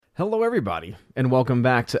Hello, everybody, and welcome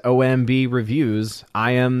back to OMB Reviews.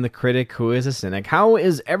 I am the critic who is a cynic. How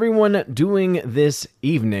is everyone doing this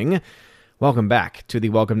evening? Welcome back to the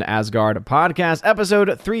Welcome to Asgard podcast,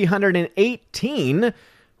 episode 318,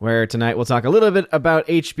 where tonight we'll talk a little bit about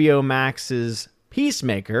HBO Max's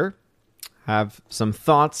Peacemaker. Have some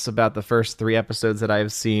thoughts about the first 3 episodes that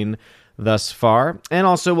I've seen thus far, and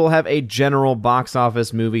also we'll have a general box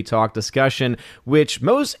office movie talk discussion, which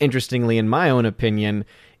most interestingly, in my own opinion,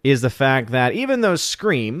 is the fact that even though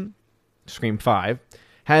Scream 5,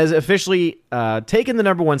 has officially taken the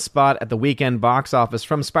number 1 spot at the weekend box office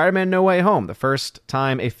from Spider-Man No Way Home, the first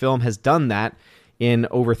time a film has done that in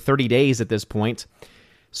over 30 days at this point,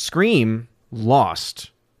 Scream lost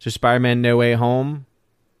to Spider-Man No Way Home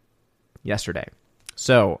yesterday.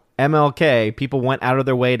 So, MLK, people went out of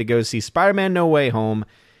their way to go see Spider-Man No Way Home,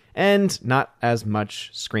 and not as much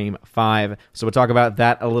Scream 5. So we'll talk about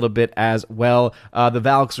that a little bit as well. The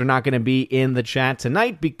Valks are not going to be in the chat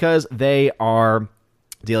tonight because they are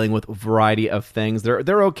dealing with a variety of things.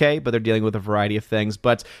 They're okay, but they're dealing with a variety of things.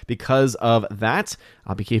 But because of that,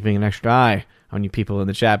 I'll be keeping an extra eye on you people in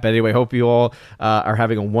the chat. But anyway, hope you all are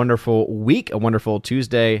having a wonderful week, a wonderful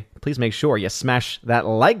Tuesday. Please make sure you smash that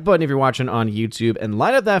like button if you're watching on YouTube and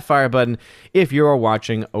light up that fire button if you're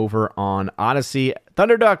watching over on Odyssey.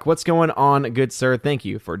 Thunderduck, what's going on, good sir? Thank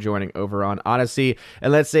you for joining over on Odyssey.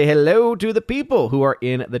 And let's say hello to the people who are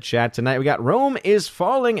in the chat tonight. We got Rome is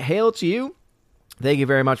Falling. Hail to you. Thank you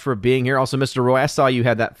very much for being here. Also, Mr. Roy, I saw you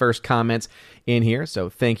had that first comment in here, so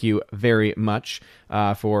thank you very much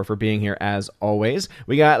for being here as always.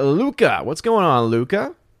 We got Luca. What's going on,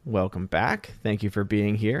 Luca? Welcome back. Thank you for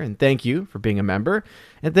being here, and thank you for being a member,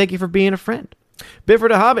 and thank you for being a friend. Bifford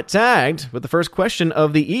a Hobbit tagged with the first question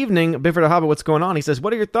of the evening. Bifford a Hobbit, what's going on? He says,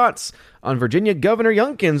 what are your thoughts on Virginia Governor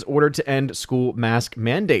Youngkin's order to end school mask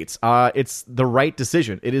mandates? It's the right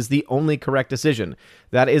decision. It is the only correct decision.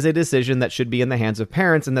 That is a decision that should be in the hands of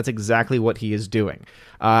parents, and that's exactly what he is doing.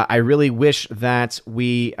 I really wish that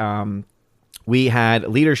we had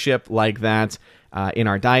leadership like that in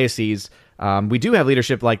our diocese. We do have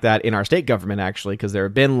leadership like that in our state government, actually, because there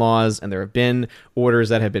have been laws and there have been orders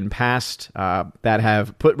that have been passed that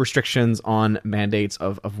have put restrictions on mandates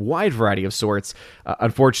of a wide variety of sorts.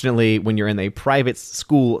 Unfortunately, when you're in a private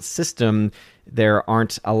school system, there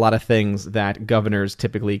aren't a lot of things that governors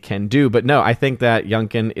typically can do. But no, I think that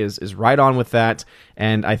Youngkin is right on with that,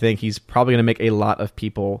 and I think he's probably going to make a lot of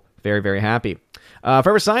people very, very happy.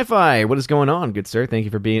 Forever Sci-Fi, what is going on, good sir? Thank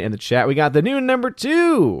you for being in the chat. We got the new number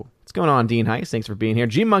 2. What's going on, Dean Heiss? Thanks for being here.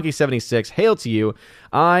 G-Monkey76, hail to you.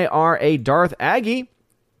 IRA Darth Aggie,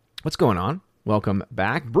 what's going on? Welcome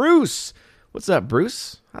back. Bruce, what's up,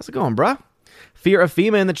 Bruce? How's it going, bruh? Fear of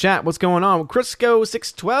FEMA in the chat, what's going on?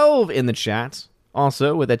 Crisco612 in the chat,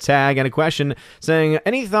 also with a tag and a question saying,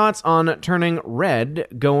 any thoughts on Turning Red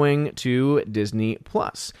going to Disney+?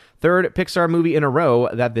 Third Pixar movie in a row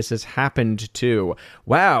that this has happened to.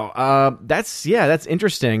 Wow, that's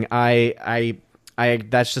interesting.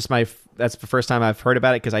 That's the first time I've heard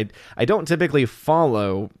about it, because I don't typically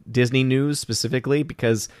follow Disney news specifically,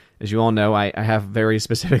 because as you all know, I have very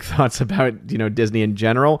specific thoughts about, Disney in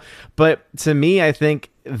general. But to me, I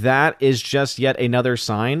think that is just yet another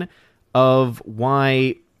sign of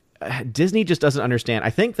why Disney just doesn't understand.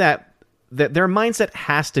 I think that their mindset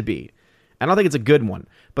has to be, I don't think it's a good one,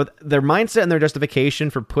 but their mindset and their justification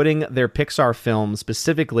for putting their Pixar films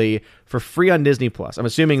specifically for free on Disney+. I'm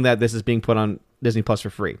assuming that this is being put on Disney Plus for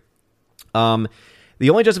free. The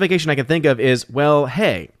only justification I can think of is, well,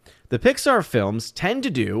 hey, the Pixar films tend to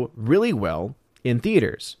do really well in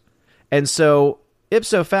theaters. And so,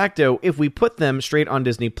 ipso facto, if we put them straight on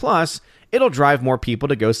Disney Plus, it'll drive more people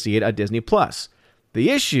to go see it at Disney Plus. The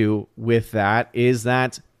issue with that is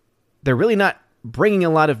that they're really not bringing a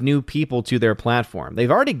lot of new people to their platform. They've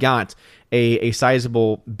already got a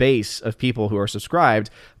sizable base of people who are subscribed,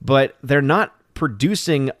 but they're not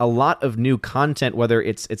producing a lot of new content, whether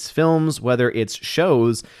it's films, whether it's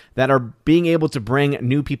shows that are being able to bring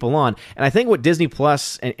new people on. And I think what Disney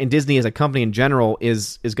Plus and Disney as a company in general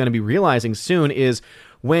is going to be realizing soon is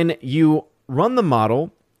when you run the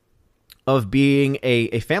model of being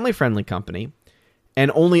a family-friendly company and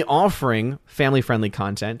only offering family-friendly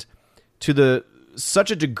content to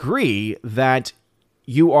such a degree that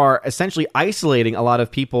you are essentially isolating a lot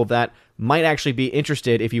of people that might actually be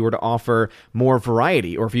interested if you were to offer more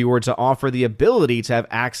variety, or if you were to offer the ability to have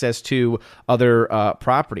access to other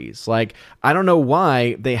properties. Like, I don't know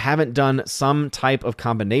why they haven't done some type of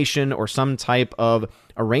combination or some type of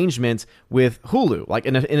arrangement with Hulu, like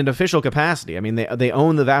in an official capacity. I mean, they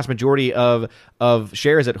own the vast majority of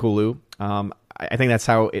shares at Hulu. I think that's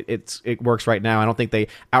how it works right now. I don't think they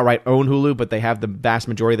outright own Hulu, but they have the vast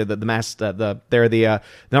majority. They're the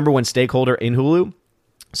number one stakeholder in Hulu.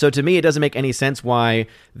 So to me, it doesn't make any sense why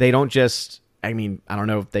they don't just. I mean, I don't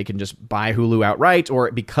know if they can just buy Hulu outright,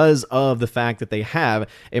 or because of the fact that they have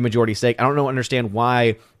a majority stake, I don't understand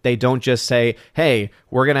why they don't just say, hey,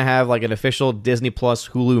 we're going to have like an official Disney Plus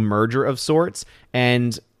Hulu merger of sorts,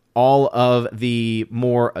 and all of the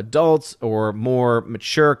more adult or more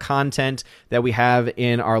mature content that we have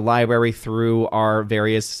in our library through our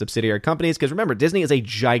various subsidiary companies. Because remember, Disney is a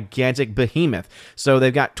gigantic behemoth. So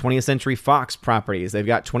they've got 20th Century Fox properties. They've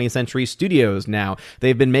got 20th Century Studios now.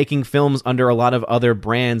 They've been making films under a lot of other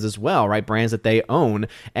brands as well, right? Brands that they own.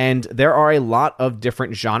 And there are a lot of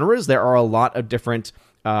different genres. There are a lot of different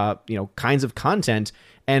kinds of content.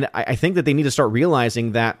 And I think that they need to start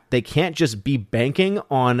realizing that they can't just be banking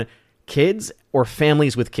on kids or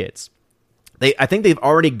families with kids. I think they've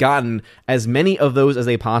already gotten as many of those as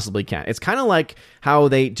they possibly can. It's kind of like how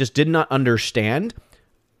they just did not understand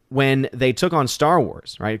when they took on Star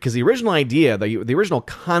Wars, right? Because the original idea, the original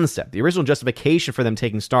concept, the original justification for them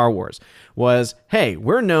taking Star Wars was, hey,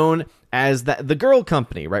 we're known as the girl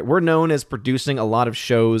company, right? We're known as producing a lot of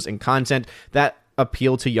shows and content that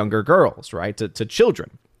appeal to younger girls, right? To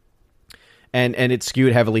children. And it's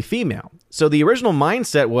skewed heavily female. So the original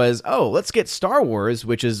mindset was, oh, let's get Star Wars,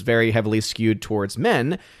 which is very heavily skewed towards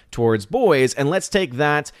men, towards boys, and let's take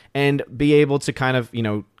that and be able to kind of,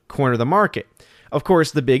 corner the market. Of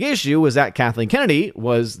course, the big issue was that Kathleen Kennedy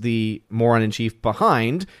was the moron-in-chief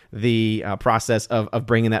behind the process of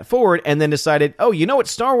bringing that forward, and then decided, oh, you know what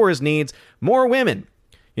Star Wars needs? More women.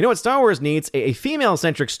 You know what Star Wars needs? A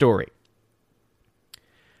female-centric story.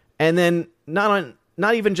 And then not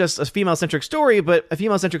even just a female-centric story, but a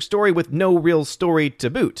female-centric story with no real story to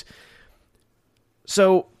boot.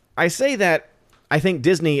 So I say that I think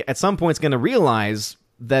Disney at some point is going to realize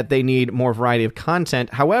that they need more variety of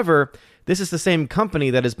content. However, this is the same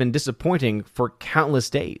company that has been disappointing for countless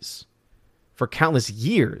days, for countless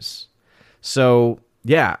years. So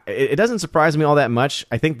yeah, it doesn't surprise me all that much.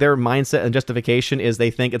 I think their mindset and justification is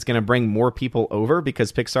they think it's going to bring more people over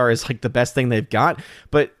because Pixar is like the best thing they've got.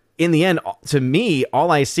 But in the end, to me,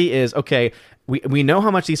 all I see is, okay, we know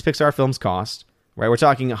how much these Pixar films cost, right? We're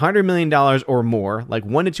talking $100 million or more, like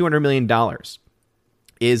 $100 to $200 million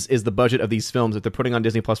is the budget of these films that they're putting on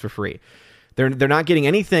Disney Plus for free. They're not getting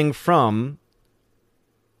anything from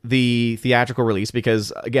the theatrical release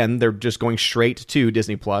because, again, they're just going straight to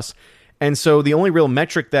Disney Plus. And so the only real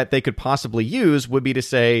metric that they could possibly use would be to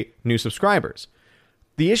say new subscribers.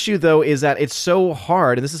 The issue, though, is that it's so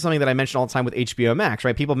hard, and this is something that I mention all the time with HBO Max,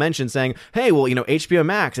 right? People mention saying, hey, well, HBO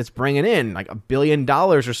Max, it's bringing in like $1 billion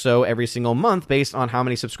or so every single month based on how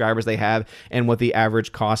many subscribers they have and what the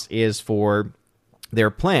average cost is for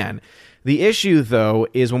their plan. The issue, though,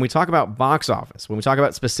 is when we talk about box office, when we talk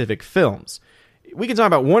about specific films, we can talk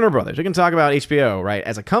about Warner Brothers, we can talk about HBO, right?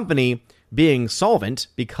 As a company being solvent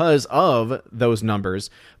because of those numbers.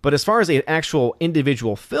 But as far as an actual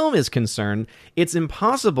individual film is concerned, it's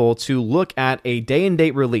impossible to look at a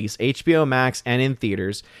day-and-date release, HBO Max and in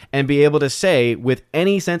theaters, and be able to say with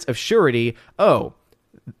any sense of surety, oh,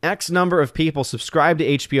 X number of people subscribe to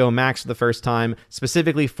HBO Max for the first time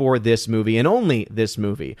specifically for this movie and only this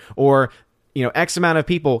movie. Or X amount of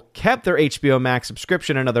people kept their HBO Max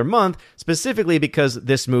subscription another month specifically because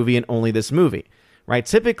this movie and only this movie. Right?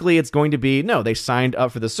 Typically, it's going to be, no, they signed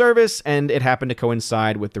up for the service and it happened to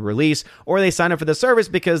coincide with the release, or they signed up for the service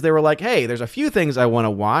because they were like, hey, there's a few things I want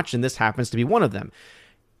to watch, and this happens to be one of them.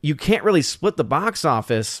 You can't really split the box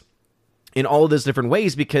office in all of those different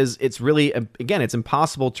ways because it's really, again, it's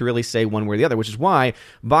impossible to really say one way or the other, which is why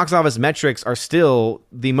box office metrics are still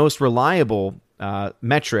the most reliable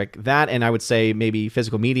metric. That, and I would say maybe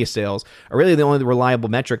physical media sales, are really the only reliable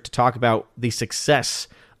metric to talk about the success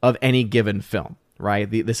of any given film. Right?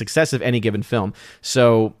 The success of any given film.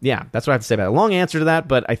 So, yeah, that's what I have to say about it. A long answer to that,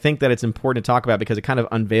 but I think that it's important to talk about because it kind of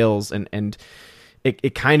unveils and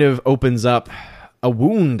it kind of opens up a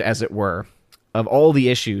wound, as it were, of all the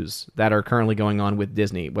issues that are currently going on with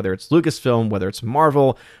Disney, whether it's Lucasfilm, whether it's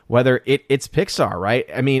Marvel, whether it's Pixar, right?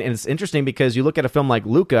 I mean, and it's interesting because you look at a film like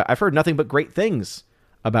Luca, I've heard nothing but great things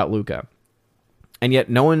about Luca. And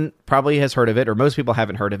yet no one probably has heard of it, or most people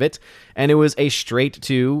haven't heard of it, and it was a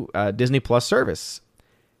straight-to Disney Plus service.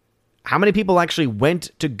 How many people actually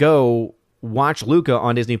went to go watch Luca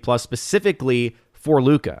on Disney Plus specifically for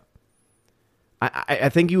Luca? I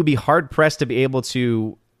think you would be hard-pressed to be able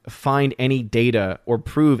to find any data or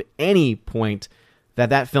prove any point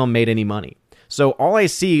that film made any money. So all I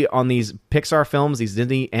see on these Pixar films, these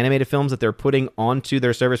Disney animated films that they're putting onto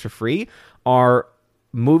their service for free, are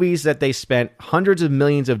movies that they spent hundreds of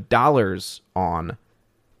millions of dollars on,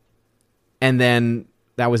 and then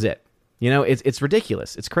that was it. It's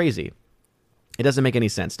ridiculous. It's crazy. It doesn't make any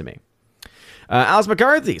sense to me. Alice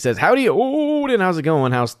McCarthy says, howdy, Odin. How's it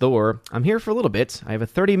going? How's Thor? I'm here for a little bit. I have a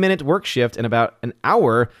 30-minute work shift in about an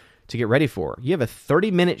hour to get ready for. You have a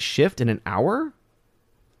 30-minute shift in an hour?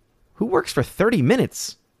 Who works for 30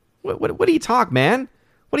 minutes? What do you talk, man?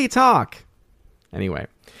 What do you talk? Anyway,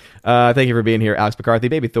 thank you for being here, Alex McCarthy.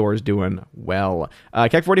 Baby Thor is doing well.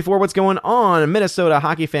 Keck44, what's going on? Minnesota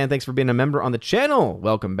hockey fan, thanks for being a member on the channel.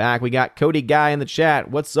 Welcome back. We got Cody Guy in the chat.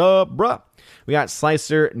 What's up, bruh? We got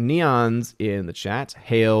Slicer Neons in the chat.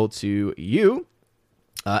 Hail to you.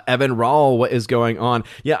 Evan Rawl, what is going on?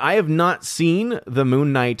 Yeah, I have not seen the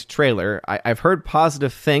Moon Knight trailer. I've heard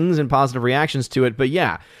positive things and positive reactions to it, but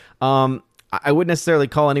yeah, I wouldn't necessarily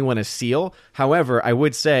call anyone a seal. However, I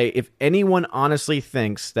would say if anyone honestly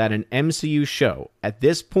thinks that an MCU show at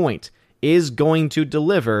this point is going to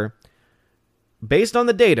deliver, based on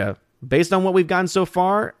the data, based on what we've gotten so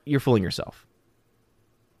far, you're fooling yourself.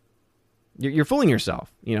 You're fooling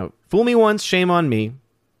yourself. Fool me once, shame on me.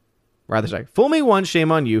 Fool me once,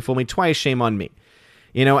 shame on you. Fool me twice, shame on me.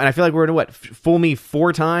 And I feel like we're to fool me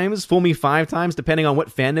 4 times, fool me 5 times, depending on what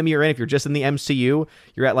fandom you're in. If you're just in the MCU,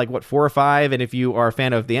 you're at 4 or 5. And if you are a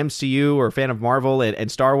fan of the MCU or a fan of Marvel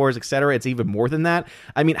and Star Wars, etc., it's even more than that.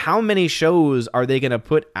 I mean, how many shows are they going to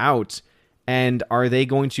put out, and are they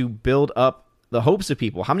going to build up the hopes of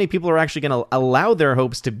people? How many people are actually going to allow their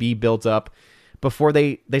hopes to be built up before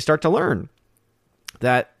they start to learn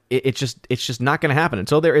that it's just not going to happen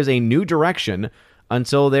until there is a new direction,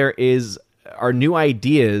 until there are new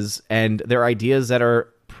ideas, and there are ideas that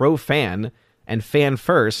are pro-fan and fan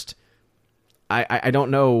first. I don't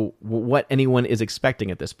know what anyone is expecting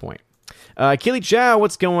at this point. Keely Chow,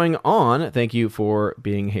 what's going on? Thank you for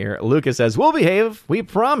being here. Lucas says, we'll behave. We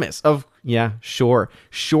promise. Yeah, sure.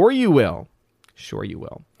 Sure you will. Sure you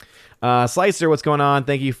will. Slicer, what's going on?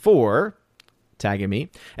 Thank you for tagging me.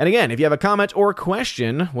 And again, if you have a comment or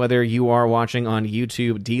question, whether you are watching on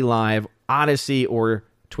YouTube, DLive, Odyssey, or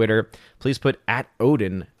Twitter, please put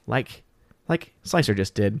 @Odin like Slicer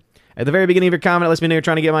just did. At the very beginning of your comment, it lets me know you're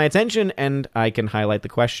trying to get my attention, and I can highlight the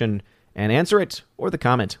question and answer it, or the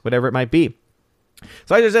comment, whatever it might be.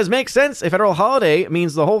 Slicer says, makes sense. A federal holiday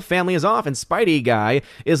means the whole family is off, and Spidey Guy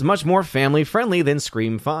is much more family-friendly than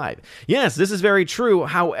Scream 5. Yes, this is very true.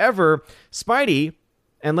 However, Spidey...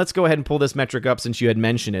 And let's go ahead and pull this metric up since you had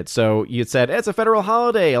mentioned it. So you said, it's a federal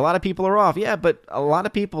holiday. A lot of people are off. Yeah, but a lot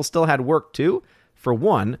of people still had work too. For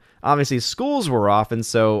one, obviously schools were off, and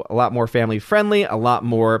so a lot more family friendly, a lot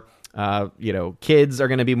more, kids are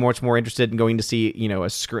going to be much more interested in going to see, a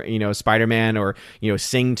Spider-Man or,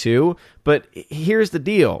 Sing 2. But here's the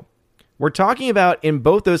deal. We're talking about, in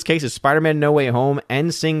both those cases, Spider-Man No Way Home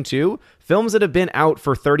and Sing 2, films that have been out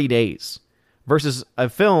for 30 days. Versus a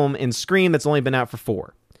film in Scream that's only been out for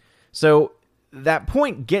 4. So that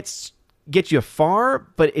point gets you far,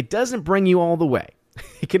 but it doesn't bring you all the way.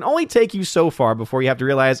 It can only take you so far before you have to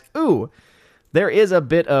realize, ooh, there is a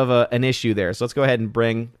bit of an issue there. So let's go ahead and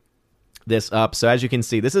bring this up. So as you can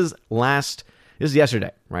see, this is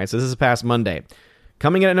yesterday, right? So this is past Monday.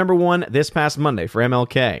 Coming in at number 1 this past Monday for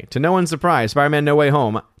MLK. To no one's surprise, Spider-Man No Way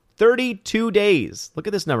Home, 32 days. Look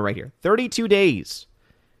at this number right here. 32 days.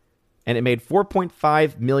 And it made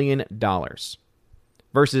 $4.5 million.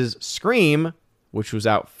 Versus Scream, which was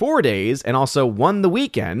out 4 days and also won the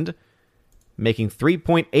weekend, making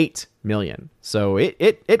 $3.8 million. So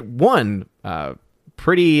it won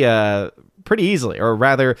pretty easily, or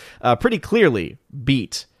rather pretty clearly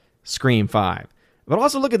beat Scream 5. But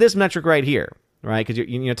also look at this metric right here, right? Because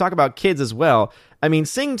you talk about kids as well. I mean,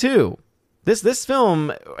 Sing 2. This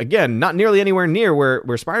film, again, not nearly anywhere near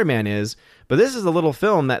where Spider-Man is, but this is a little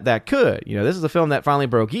film that could. This is a film that finally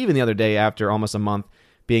broke even the other day after almost a month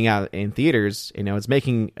being out in theaters. It's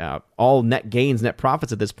making all net gains, net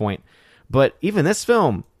profits at this point. But even this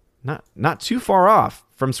film, not too far off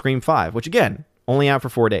from Scream 5, which, again, only out for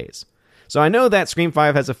 4 days. So I know that Scream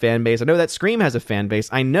 5 has a fan base. I know that Scream has a fan base.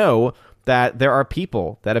 I know that there are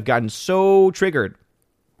people that have gotten so triggered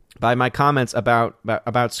by my comments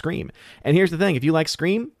about Scream. And here's the thing. If you like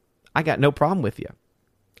Scream, I got no problem with you.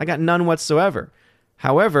 I got none whatsoever.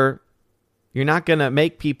 However, you're not going to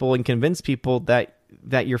make people and convince people that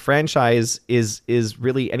your franchise is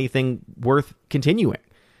really anything worth continuing.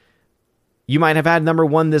 You might have had number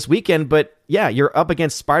 1 this weekend, but yeah, you're up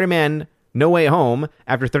against Spider-Man No Way Home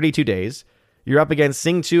after 32 days. You're up against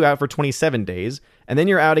Sing 2 out for 27 days. And then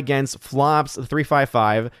you're out against Flops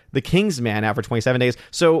 355, The Kingsman out for 27 days.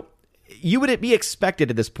 So you would be expected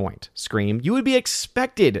at this point, Scream. You would be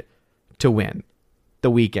expected to win.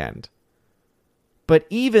 The Weeknd. But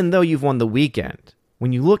even though you've won The Weeknd,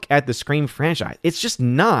 when you look at the Scream franchise, it's just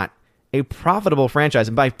not a profitable franchise.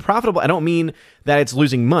 And by profitable, I don't mean that it's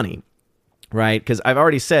losing money, right? Because I've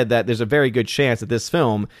already said that there's a very good chance that this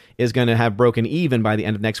film is going to have broken even by the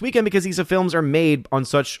end of next weekend because these films are made on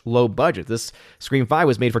such low budget. This Scream 5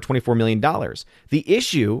 was made for $24 million. The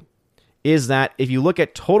issue is that if you look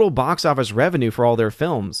at total box office revenue for all their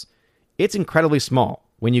films, it's incredibly small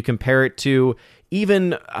when you compare it to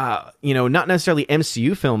even, not necessarily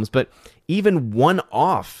MCU films, but even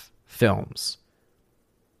one-off films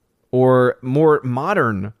or more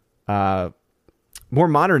modern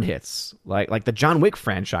hits, like the John Wick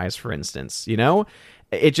franchise, for instance.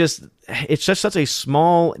 It's just such a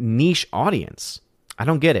small niche audience. I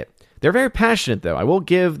don't get it. They're very passionate, though. I will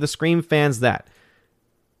give the Scream fans that.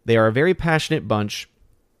 They are a very passionate bunch,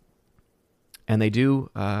 and they do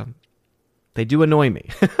annoy me,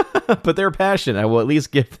 but they're passionate. I will at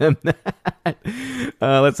least give them that.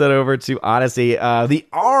 Let's head over to Odyssey. The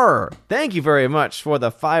R, thank you very much for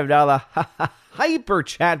the $5 hyper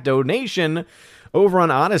chat donation over on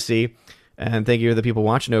Odyssey. And thank you to the people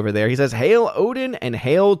watching over there. He says, "Hail Odin and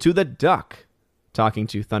hail to the duck." Talking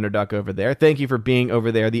to Thunderduck over there. Thank you for being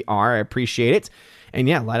over there, the R. I appreciate it. And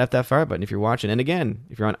yeah, light up that fire button if you're watching. And again,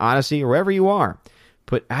 if you're on Odyssey or wherever you are,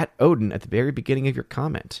 put @Odin at the very beginning of your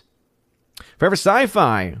comment. Forever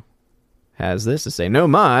Sci-Fi has this to say: "No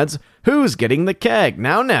mods. Who's getting the keg?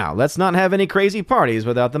 Now, let's not have any crazy parties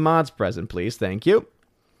without the mods present, please. Thank you.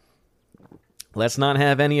 Let's not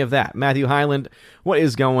have any of that." Matthew Highland, what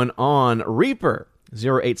is going on? Reaper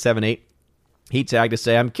 0878. He tagged to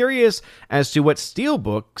say, "I'm curious as to what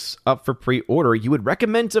steelbooks up for pre-order you would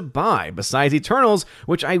recommend to buy besides Eternals,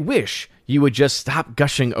 which I wish you would just stop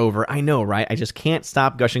gushing over." I know, right? I just can't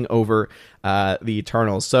stop gushing over the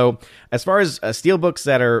Eternals. So as far as steelbooks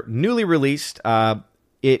that are newly released, I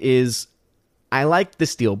like the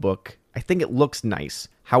steelbook. I think it looks nice.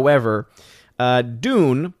 However,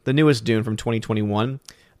 Dune, the newest Dune from 2021,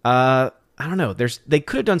 I don't know. They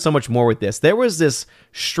could have done so much more with this. There was this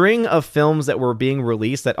string of films that were being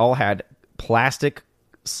released that all had plastic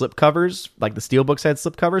slipcovers, like the steelbooks had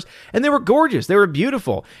slipcovers, and they were gorgeous. They were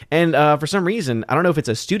beautiful. And for some reason, I don't know if it's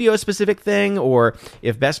a studio-specific thing or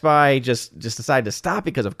if Best Buy just decided to stop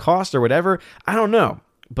because of cost or whatever. I don't know.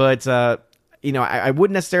 But, I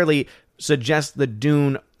wouldn't necessarily suggest the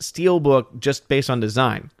Dune steelbook just based on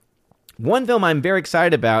design. One film I'm very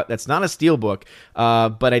excited about that's not a steelbook,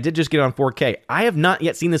 but I did just get it on 4K. I have not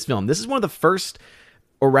yet seen this film. This is one of the first,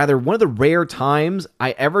 or rather one of the rare times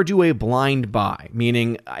I ever do a blind buy,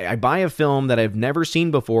 meaning I buy a film that I've never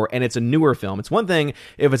seen before, and it's a newer film. It's one thing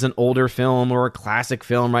if it's an older film or a classic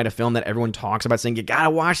film, right? A film that everyone talks about saying, you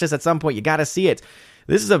gotta watch this at some point, you gotta see it.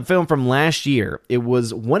 This is a film from last year. It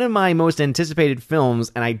was one of my most anticipated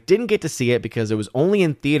films, and I didn't get to see it because it was only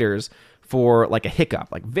in theaters for like a hiccup,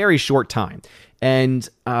 like very short time. And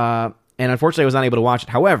unfortunately I was not able to watch it.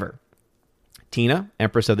 However, Tina,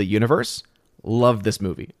 Empress of the Universe, loved this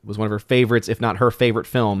movie. It was one of her favorites, if not her favorite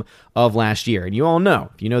film of last year. And you all know,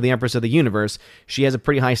 if you know the Empress of the Universe, she has a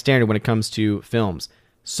pretty high standard when it comes to films.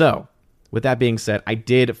 So, with that being said, I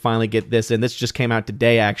did finally get this, and this just came out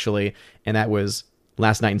today, actually, and that was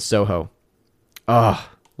Last Night in Soho.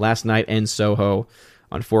 Last Night in Soho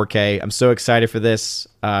on 4K. I'm so excited for this,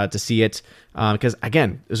 to see it, because,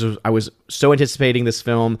 again, I was so anticipating this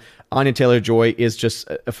film. Anya Taylor-Joy is just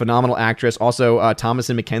a phenomenal actress. Also,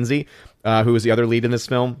 Thomasin McKenzie, who is the other lead in this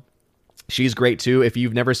film. She's great, too. If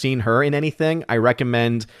you've never seen her in anything, I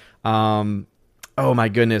recommend... oh, my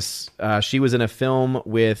goodness. She was in a film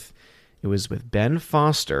with Ben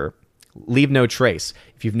Foster, Leave No Trace.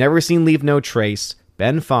 If you've never seen Leave No Trace,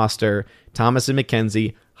 Ben Foster, Thomasin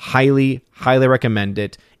McKenzie, highly, highly recommend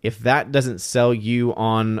it. If that doesn't sell you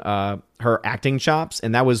on her acting chops,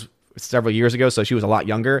 and that was several years ago, so she was a lot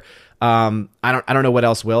younger, I don't know what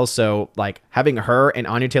else will. So, like, having her and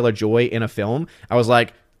Anya Taylor-Joy in a film, I was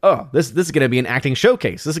like, oh, this is going to be an acting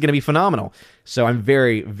showcase. This is going to be phenomenal. So I'm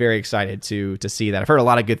very, very excited to see that. I've heard a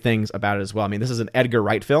lot of good things about it as well. I mean, this is an Edgar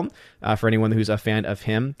Wright film, for anyone who's a fan of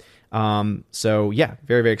him. So yeah,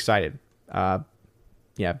 very, very excited.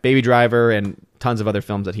 Baby Driver and tons of other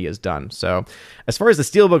films that he has done. So as far as the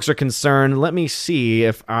steelbooks are concerned, let me see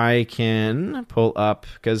if I can pull up,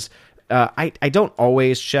 because I don't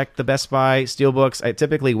always check the Best Buy steelbooks. I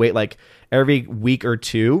typically wait like every week or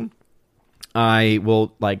two. I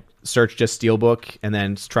will like search just steelbook and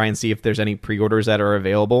then try and see if there's any pre-orders that are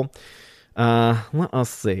available. Let's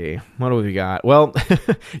see. What do we got? Well,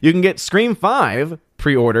 you can get Scream 5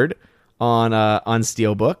 pre-ordered on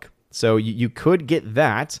steelbook. So you could get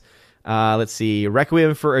that. Let's see,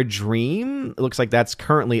 Requiem for a Dream. It looks like that's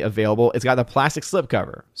currently available. It's got the plastic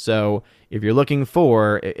slipcover. So if you're looking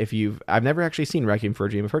for, I've never actually seen Requiem for a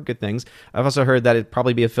Dream. I've heard good things. I've also heard that it'd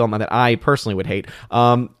probably be a film that I personally would hate.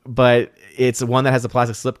 But it's one that has the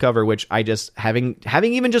plastic slipcover, which I just, having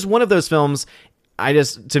even just one of those films,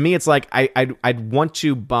 to me, it's like I'd want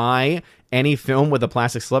to buy any film with a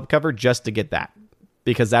plastic slipcover just to get that.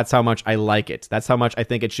 Because that's how much I like it. That's how much I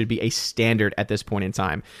think it should be a standard at this point in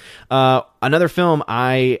time. Another film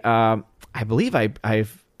I believe I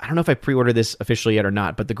don't know if I pre-ordered this officially yet or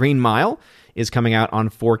not, but The Green Mile is coming out on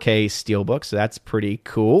 4K Steelbook, so that's pretty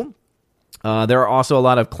cool. There are also a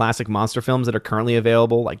lot of classic monster films that are currently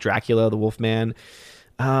available, like Dracula, The Wolfman.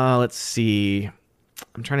 Let's see.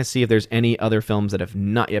 I'm trying to see if there's any other films that have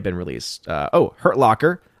not yet been released. Hurt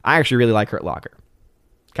Locker. I actually really like Hurt Locker.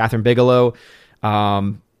 Catherine Bigelow.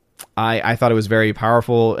 I thought it was very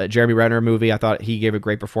powerful. Jeremy Renner movie. I thought he gave a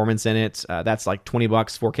great performance in it. That's like $20,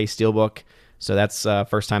 4K Steelbook. So that's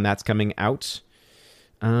first time that's coming out.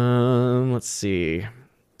 Let's see.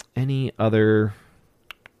 Any others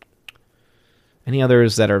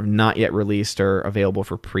that are not yet released or available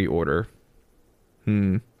for pre-order?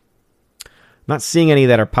 I'm not seeing any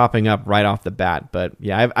that are popping up right off the bat, but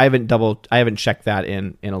yeah, I haven't checked that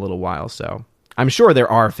in a little while, so I'm sure there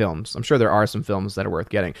are films. I'm sure there are some films that are worth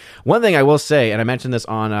getting. One thing I will say, and I mentioned this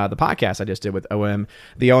on the podcast I just did with the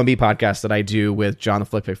OMB podcast that I do with John the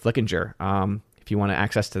Flickpick Flickinger. If you want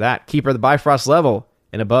access to that, Keeper of the Bifrost level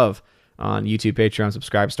and above on YouTube, Patreon,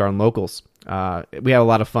 Subscribe, Star, and Locals. We had a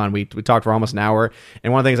lot of fun. We talked for almost an hour,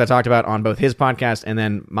 and one of the things I talked about on both his podcast and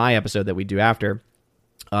then my episode that we do after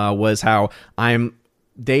was how I'm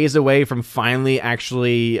days away from finally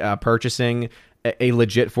actually purchasing a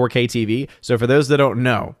legit 4K TV. So for those that don't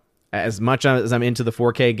know, as much as I'm into the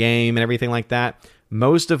 4K game and everything like that,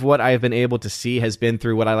 most of what I've been able to see has been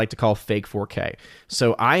through what I like to call fake 4K.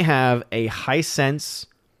 So I have a Hisense,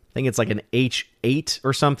 I think it's like an H8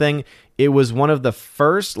 or something. It was one of the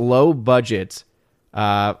first low budget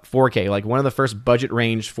 4K, like one of the first budget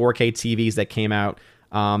range 4K TVs that came out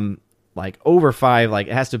like over five, like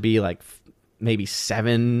it has to be like maybe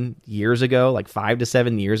 7 years ago, like 5 to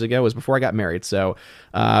 7 years ago. It was before I got married. So,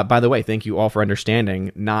 by the way, thank you all for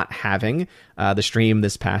understanding not having the stream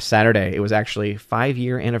this past Saturday. It was actually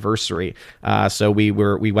 5-year anniversary. So we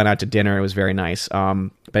went out to dinner. It was very nice.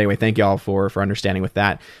 But anyway, thank you all for understanding with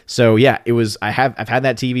that. So yeah, I've had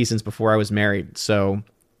that TV since before I was married. So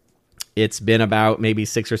it's been about maybe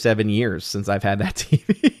 6 or 7 years since I've had that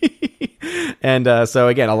TV. And so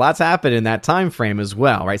again, a lot's happened in that time frame as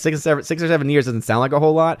well, right? 6 or 7 years doesn't sound like a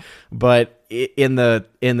whole lot, but in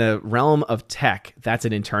the realm of tech, that's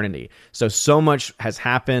an eternity. So much has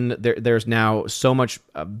happened. There's now so much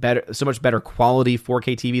better quality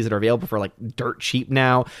 4K TVs that are available for like dirt cheap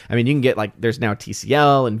now. I mean, you can get like there's now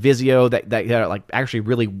TCL and Vizio that are like actually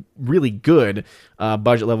really really good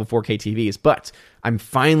budget level 4K TVs. But I've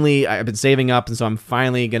been saving up, and so I'm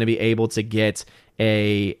finally going to be able to get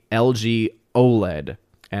a LG OLED,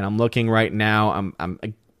 and I'm looking right now. I'm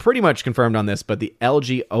pretty much confirmed on this, but the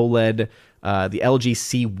LG OLED, the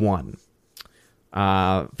LG C1,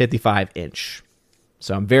 55-inch.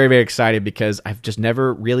 So I'm very, very excited because I've just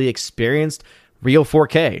never really experienced real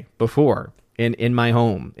 4K before in my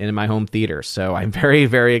home theater. So I'm very,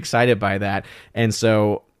 very excited by that. And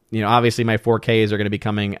so, obviously my 4Ks are going to be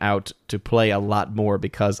coming out to play a lot more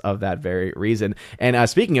because of that very reason. And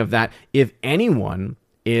speaking of that, if anyone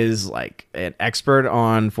is like an expert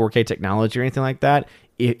on 4K technology or anything like that,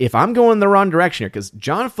 if I'm going the wrong direction here, because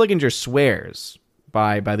John Flickinger swears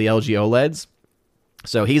by the LG OLEDs,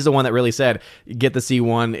 so he's the one that really said get the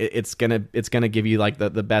C1. It's gonna give you like the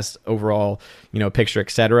best overall picture,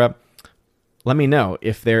 etc. Let me know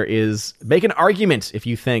if make an argument if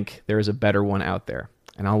you think there is a better one out there,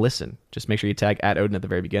 and I'll listen. Just make sure you tag @Odin at the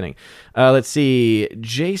very beginning. Let's see,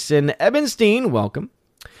 Jason Ebenstein, welcome.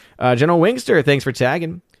 General Wingster, thanks for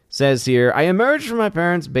tagging. Says here, I emerged from my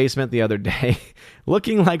parents' basement the other day,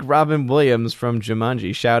 looking like Robin Williams from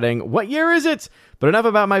Jumanji, shouting, "What year is it?" But enough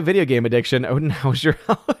about my video game addiction. Odin, how was your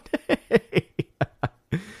holiday?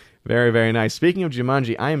 Very, very nice. Speaking of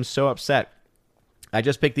Jumanji, I am so upset. I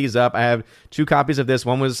just picked these up. I have 2 copies of this.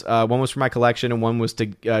 One was for my collection, and one was to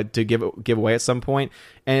give away at some point.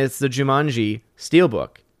 And it's the Jumanji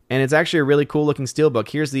Steelbook, and it's actually a really cool looking Steelbook.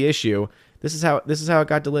 Here's the issue. This is how it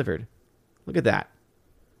got delivered. Look at that.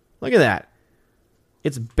 Look at that.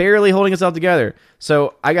 It's barely holding itself together.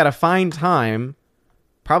 So I got to find time,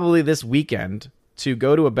 probably this weekend, to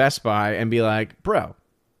go to a Best Buy and be like, bro,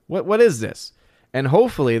 what is this? and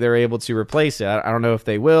hopefully they're able to replace it. I don't know if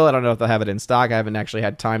they will. I don't know if they'll have it in stock. I haven't actually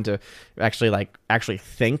had time to actually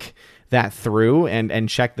think that through and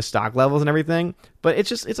check the stock levels and everything. But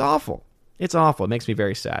it's awful. It's awful. It makes me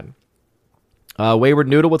very sad. Wayward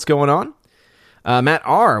Noodle, what's going on? Matt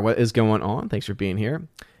R, what is going on? Thanks for being here.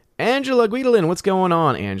 Angela Guidolin, what's going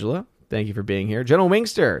on, Angela? Thank you for being here. General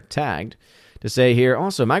Wingster, tagged to say here.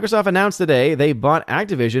 Also, Microsoft announced today they bought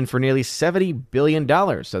Activision for nearly $70 billion.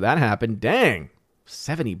 So that happened. Dang,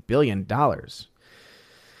 $70 billion.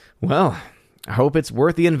 Well, I hope it's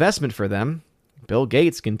worth the investment for them. Bill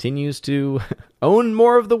Gates continues to own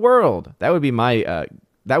more of the world. That would be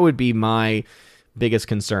my biggest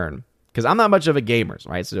concern, because I'm not much of a gamer,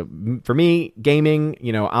 right? So for me, gaming,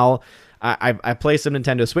 I play some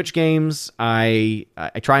Nintendo Switch games. I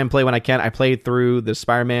try and play when I can. I played through the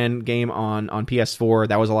Spider-Man game on PS4.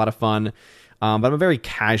 That was a lot of fun. But I'm a very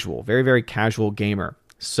casual, very, very casual gamer.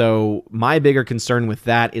 So my bigger concern with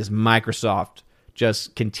that is Microsoft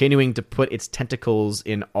just continuing to put its tentacles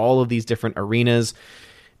in all of these different arenas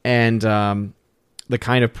and the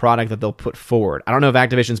kind of product that they'll put forward. I don't know if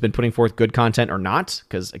Activision's been putting forth good content or not,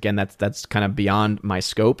 because again, that's kind of beyond my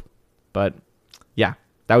scope. But yeah,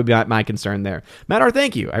 that would be my concern there. Matt R,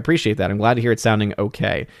 thank you. I appreciate that. I'm glad to hear it sounding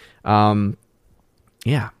okay.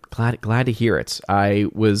 Yeah, glad to hear it.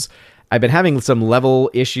 I've been having some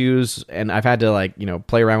level issues, and I've had to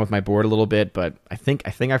play around with my board a little bit, but I think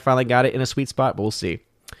I finally got it in a sweet spot, but we'll see.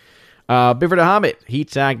 Bifford the Hobbit, he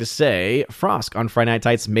tagged to say, Frosk on Friday Night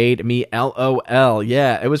Tights made me LOL.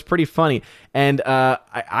 Yeah, it was pretty funny. And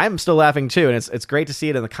I'm still laughing too, and it's great to see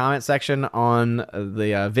it in the comment section on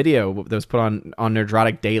the video that was put on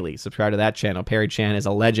Nerdrotic Daily. Subscribe to that channel. Perry Chan is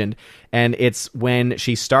a legend. And it's when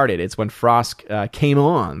she started. It's when Frosk came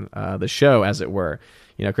on the show, as it were.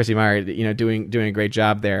 Chrissy Meyer, doing a great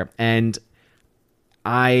job there. And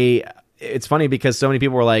it's funny because so many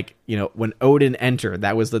people were like, when Odin entered,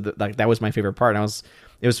 that was that was my favorite part. And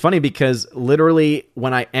it was funny because literally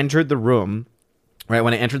when I entered the room, right,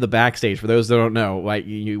 when I entered the backstage, for those that don't know, like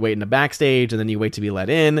you wait in the backstage and then you wait to be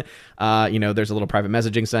let in. There's a little private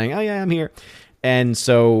messaging saying, "Oh yeah, I'm here." And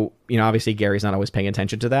so, obviously Gary's not always paying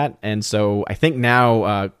attention to that. And so I think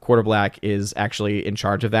now Quarter Black is actually in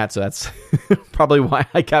charge of that. So that's probably why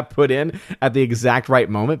I got put in at the exact right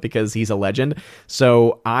moment, because he's a legend.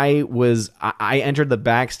 So I entered the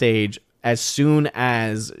backstage as soon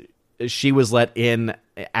as she was let in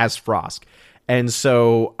as Frosk. And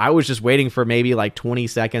so I was just waiting for maybe 20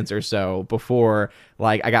 seconds or so before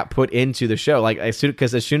I got put into the show. As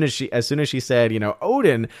soon as she said,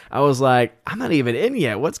 Odin, I was like, I'm not even in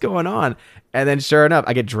yet. What's going on? And then sure enough,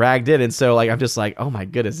 I get dragged in. And so I'm just like, oh my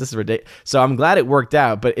goodness, this is ridiculous. So I'm glad it worked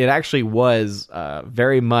out, but it actually was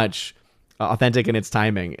very much authentic in its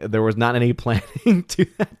timing. There was not any planning to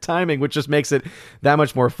that timing, which just makes it that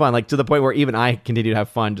much more fun. To the point where even I continue to have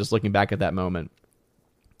fun just looking back at that moment.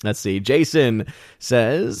 Let's see. Jason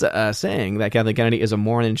says, saying that Kathleen Kennedy is a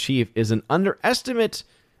moron in chief is the understatement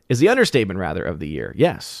of the year.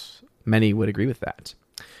 Yes, many would agree with that.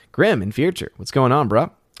 Grim in future. What's going on, bro?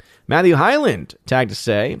 Matthew Highland tagged to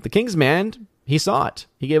say, the King's Man, he saw it.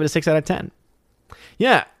 He gave it a 6 out of 10.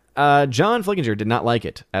 Yeah, John Flickinger did not like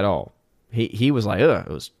it at all. He was like, ugh,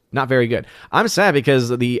 it was not very good. I'm sad because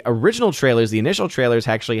the initial trailers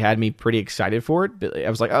actually had me pretty excited for it. I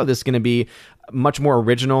was like, oh, this is going to be much more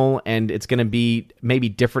original, and it's going to be maybe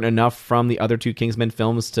different enough from the other two Kingsman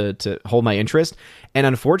films to hold my interest. And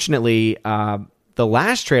unfortunately, the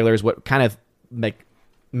last trailer is what kind of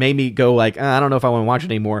made me go I don't know if I want to watch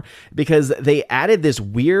it anymore, because they added this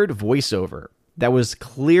weird voiceover that was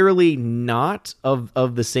clearly not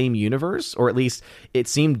of the same universe, or at least it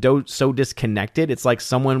seemed so disconnected. It's like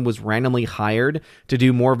someone was randomly hired to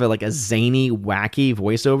do more of a zany, wacky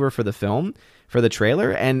voiceover for the film, for the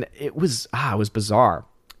trailer, and it was bizarre.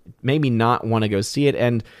 It made me not want to go see it,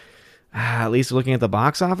 and at least looking at the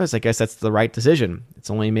box office, I guess that's the right decision. It's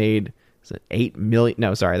only made... Is it 8 million?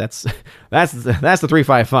 No, sorry, that's the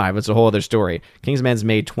 355. It's a whole other story. Kingsman's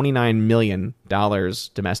made $29 million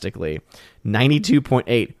domestically,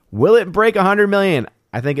 92.8. Will it break 100 million?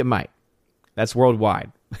 I think it might. That's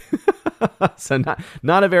worldwide. So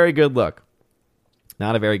not a very good look.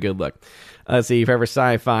 Not a very good look. Let's see. Forever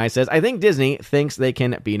Sci-Fi says, I think Disney thinks they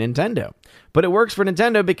can be Nintendo, but it works for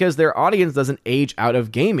Nintendo because their audience doesn't age out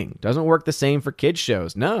of gaming. Doesn't work the same for kids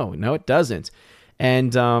shows. No, it doesn't.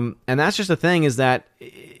 And that's just the thing, is that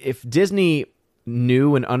if Disney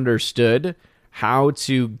knew and understood how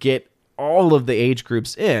to get all of the age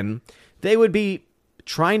groups in, they would be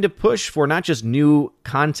trying to push for not just new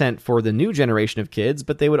content for the new generation of kids,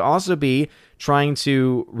 but they would also be trying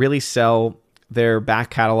to really sell their back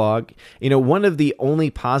catalog. One of the only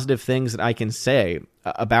positive things that I can say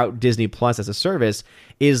about Disney Plus as a service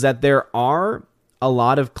is that there are a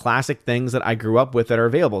lot of classic things that I grew up with that are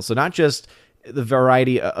available. So not just the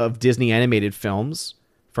variety of Disney animated films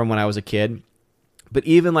from when I was a kid, but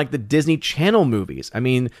even like the Disney Channel movies. I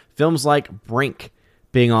mean, films like Brink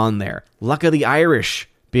being on there, Luck of the Irish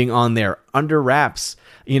being on there, Under Wraps.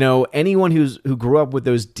 Anyone who grew up with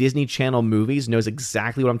those Disney Channel movies knows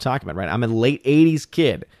exactly what I'm talking about, right? I'm a late 80s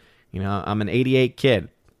kid. I'm an 88 kid.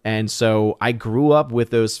 And so I grew up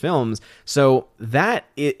with those films. So that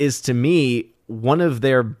is, to me, one of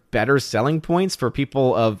their better selling points for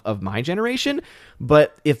people of my generation.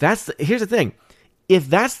 But here's the thing. If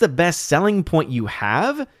that's the best selling point you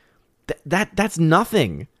have, that's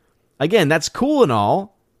nothing. Again, that's cool and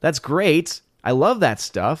all. That's great. I love that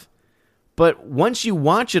stuff. But once you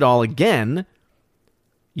watch it all again,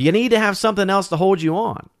 you need to have something else to hold you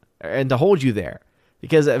on and to hold you there.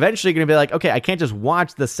 Because eventually you're going to be like, okay, I can't just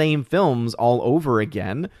watch the same films all over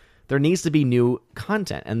again. There needs to be new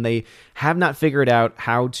content. And they have not figured out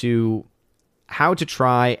how to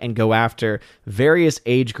try and go after various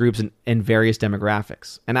age groups and various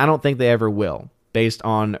demographics. And I don't think they ever will, based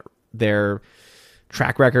on their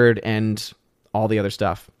track record and all the other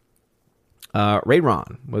stuff.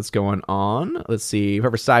 Rayron, what's going on? Let's see.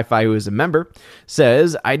 Whoever Sci-Fi, who is a member,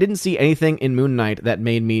 says, I didn't see anything in Moon Knight that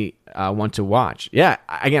made me want to watch. Yeah,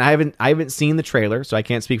 again, I haven't seen the trailer, so I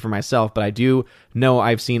can't speak for myself, but I do know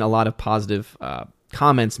I've seen a lot of positive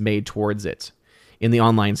comments made towards it in the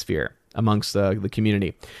online sphere amongst the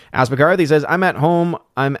community. As McCarthy says, I'm at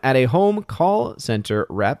a home call center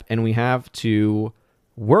rep, and we have to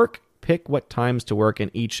pick what times to work,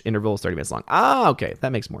 and each interval is 30 minutes long. Okay,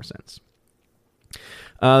 that makes more sense.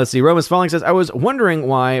 Let's see. Romus Falling says, I was wondering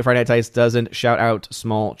why Friday Night Tights doesn't shout out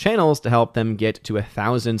small channels to help them get to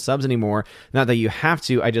 1,000 subs anymore. Not that you have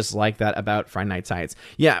to. I just like that about Friday Night Tights.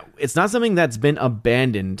 Yeah, it's not something that's been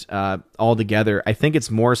abandoned altogether. I think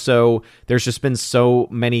it's more so there's just been so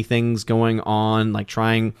many things going on, like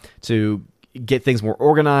trying to get things more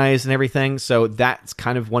organized and everything. So that's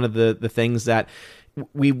kind of one of the things that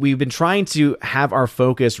we've been trying to have our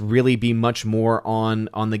focus really be much more on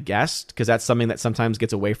the guest, because that's something that sometimes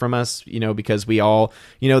gets away from us, because we all,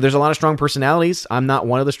 there's a lot of strong personalities. I'm not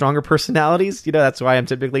one of the stronger personalities. That's why I'm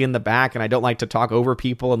typically in the back, and I don't like to talk over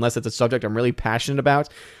people unless it's a subject I'm really passionate about.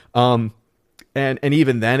 And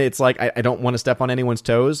even then, it's like I don't want to step on anyone's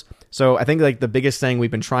toes. So I think like the biggest thing we've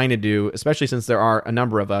been trying to do, especially since there are a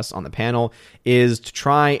number of us on the panel, is to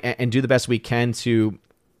try and do the best we can to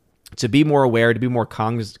be more aware, to be more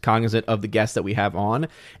cognizant of the guests that we have on.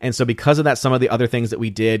 And so because of that, some of the other things that we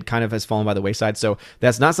did kind of has fallen by the wayside. So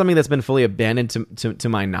that's not something that's been fully abandoned to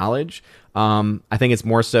my knowledge. I think it's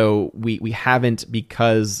more so we haven't,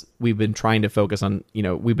 because we've been trying to focus on,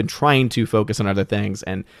 other things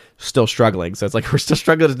and still struggling. So it's like we're still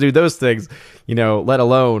struggling to do those things, let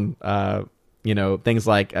alone, things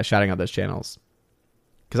like shouting out those channels.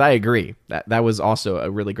 Because I agree that was also a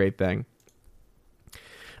really great thing.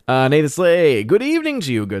 Nathan Slay, good evening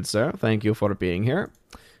to you, good sir. Thank you for being here.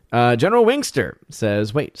 General Wingster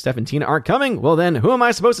says, wait, Steph and Tina aren't coming? Well, then who am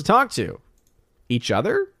I supposed to talk to? Each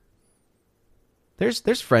other? There's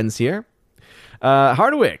friends here.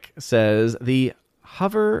 Hardwick says, the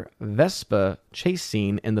hover Vespa chase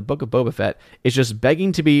scene in the Book of Boba Fett is just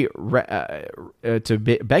begging to be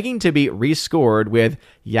rescored with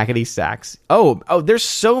yakety sax. Oh, there's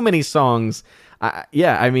so many songs.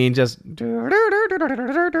 Just...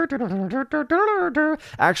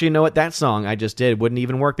 Actually, you know what? That song I just did wouldn't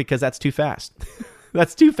even work because that's too fast.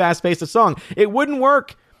 That's too fast-paced a song. It wouldn't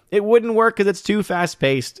work. It wouldn't work because it's too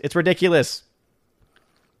fast-paced. It's ridiculous.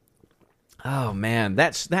 Oh, man.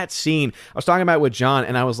 That scene. I was talking about it with John,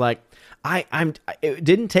 and I was like, it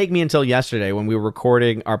didn't take me until yesterday when we were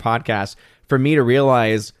recording our podcast for me to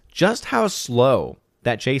realize just how slow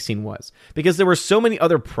that chase scene was, because there were so many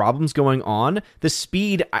other problems going on. The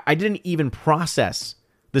speed, I didn't even process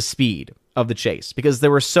the speed of the chase because there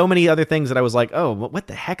were so many other things that I was like, oh, what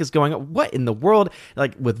the heck is going on? What in the world?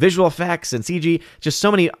 Like with visual effects and CG, just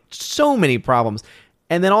so many problems.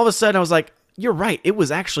 And then all of a sudden I was like, you're right. It was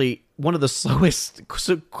actually one of the slowest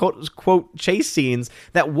quote chase scenes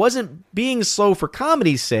that wasn't being slow for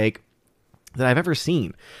comedy's sake that I've ever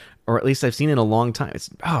seen, or at least I've seen in a long time.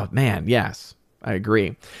 Oh man, yes. I agree.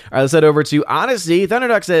 All right, let's head over to Odyssey.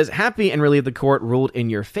 Thunderduck says, happy and relieved the court ruled in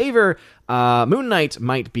your favor. Moon Knight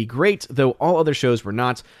might be great, though all other shows were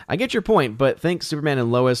not. I get your point, but think Superman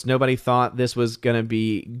and Lois. Nobody thought this was going to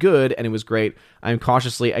be good, and it was great. I'm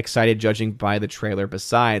cautiously excited judging by the trailer.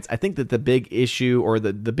 Besides, I think that the big issue or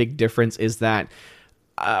the big difference is that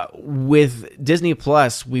with Disney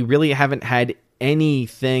Plus, we really haven't had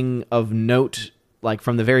anything of note, like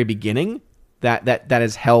from the very beginning, that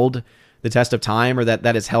has held the test of time, or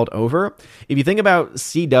that has held over. If you think about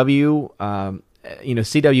CW,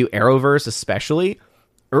 CW Arrowverse especially,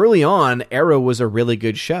 early on, Arrow was a really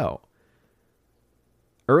good show.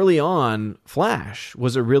 Early on, Flash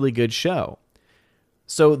was a really good show.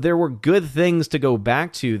 So there were good things to go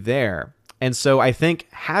back to there. And so I think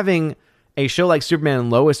having a show like Superman and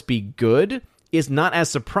Lois be good is not as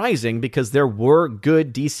surprising, because there were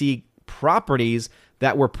good DC properties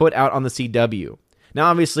that were put out on the CW. Now,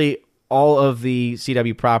 obviously, all of the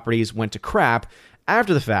CW properties went to crap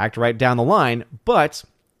after the fact, right down the line, but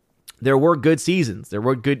there were good seasons. There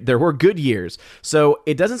were good years. So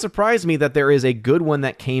it doesn't surprise me that there is a good one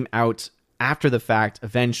that came out after the fact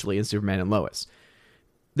eventually in Superman and Lois.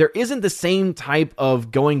 There isn't the same type of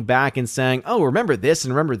going back and saying, oh, remember this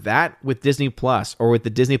and remember that with Disney Plus or with the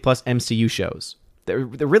Disney Plus MCU shows. There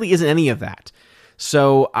really isn't any of that.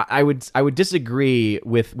 So I would disagree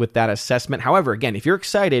with that assessment. However, again, if you're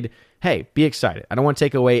excited, hey, be excited. I don't want to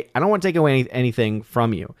take away anything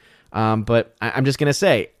from you. But I'm just going to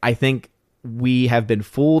say, I think we have been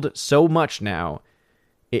fooled so much now,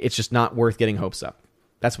 it's just not worth getting hopes up.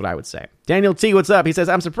 That's what I would say. Daniel T, what's up? He says,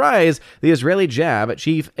 I'm surprised the Israeli jab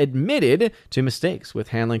chief admitted to mistakes with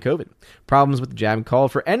handling COVID. Problems with the jab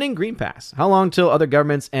called for ending Green Pass. How long till other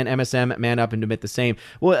governments and MSM man up and admit the same?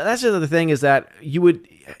 Well, that's the other thing, is that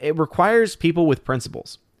it requires people with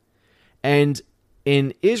principles. And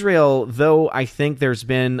in Israel, though, I think there's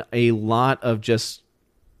been a lot of just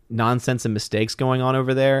nonsense and mistakes going on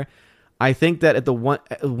over there, I think that at the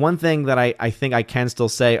one thing that I think I can still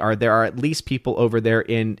say there are at least people over there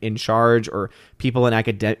in charge, or people in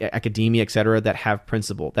academia, etc., that have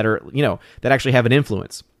principle, that are, that actually have an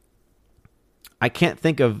influence. I can't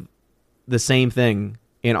think of the same thing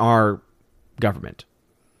in our government.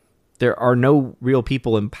 There are no real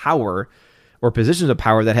people in power or positions of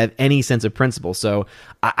power that have any sense of principle. So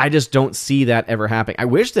I just don't see that ever happening. I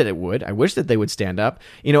wish that it would. I wish that they would stand up.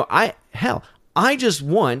 I just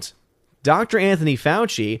want Dr. Anthony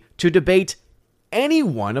Fauci to debate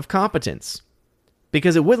anyone of competence,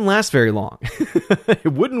 because it wouldn't last very long.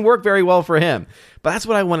 It wouldn't work very well for him, but that's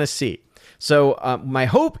what I want to see. So my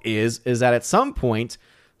hope is that at some point,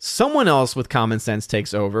 someone else with common sense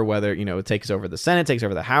takes over, whether, it takes over the Senate, takes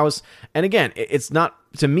over the House. And again, it's not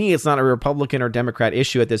a Republican or Democrat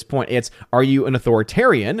issue at this point. It's, are you an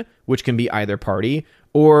authoritarian, which can be either party,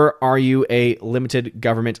 or are you a limited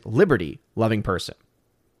government liberty loving person?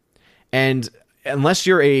 And unless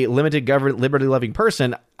you're a limited government liberty-loving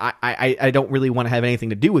person, I don't really want to have anything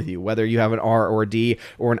to do with you, whether you have an R or a D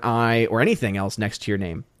or an I or anything else next to your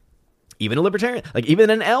name. Even a libertarian, like even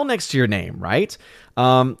an L next to your name, right?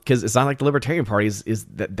 Because it's not like the Libertarian Party is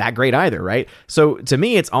that great either, right? So to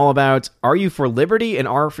me, it's all about, are you for liberty and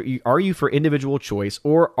are you for individual choice,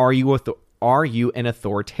 or are you an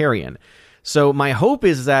authoritarian? So my hope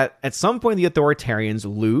is that at some point the authoritarians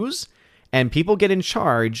lose and people get in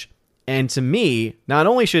charge. And to me, not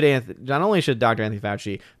only should Dr. Anthony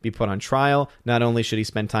Fauci be put on trial, not only should he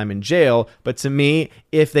spend time in jail, but to me,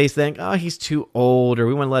 if they think, oh, he's too old or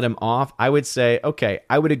we want to let him off, I would say, okay,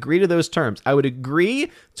 I would agree to those terms. I would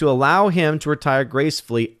agree to allow him to retire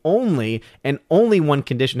gracefully only one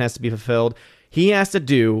condition has to be fulfilled. He has to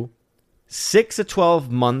do 6 to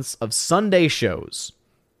 12 months of Sunday shows.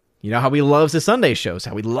 You know how he loves his Sunday shows,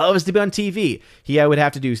 how he loves to be on TV. I would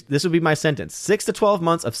have to do, this would be my sentence, 6 to 12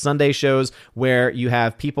 months of Sunday shows where you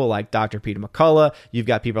have people like Dr. Peter McCullough, you've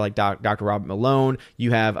got people like Dr. Robert Malone,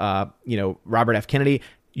 you have, Robert F. Kennedy.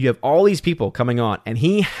 You have all these people coming on, and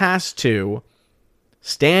he has to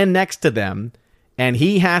stand next to them, and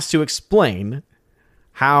he has to explain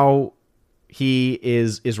how he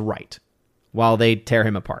is right while they tear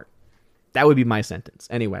him apart. That would be my sentence.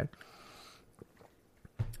 Anyway.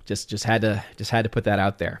 Just had to put that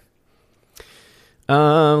out there.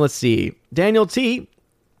 Let's see. Daniel T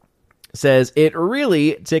says, it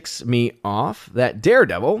really ticks me off that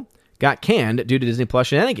Daredevil got canned due to Disney Plus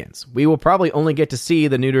shenanigans. We will probably only get to see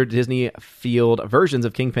the neutered Disney Field versions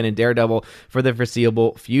of Kingpin and Daredevil for the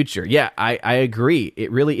foreseeable future. Yeah, I agree.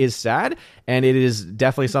 It really is sad, and it is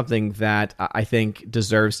definitely something that I think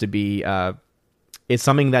deserves to be. It's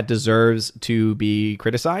something that deserves to be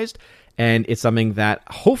criticized. And it's something that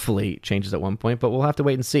hopefully changes at one point, but we'll have to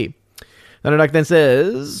wait and see. Thunderduck then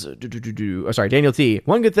says, Daniel T.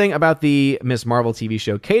 One good thing about the Miss Marvel TV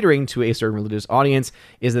show catering to a certain religious audience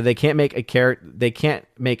is that they can't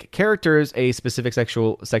make characters a specific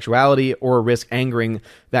sexuality or risk angering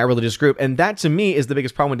that religious group. And that to me is the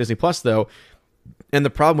biggest problem with Disney Plus, though, And the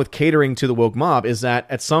problem with catering to the woke mob is that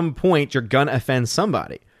at some point you're going to offend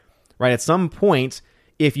somebody, right? At some point,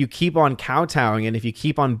 if you keep on kowtowing and if you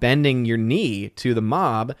keep on bending your knee to the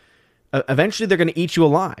mob, eventually they're going to eat you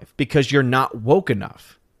alive because you're not woke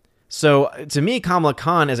enough. So to me, Kamala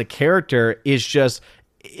Khan as a character is just,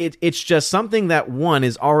 it's just something that, one,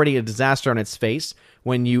 is already a disaster on its face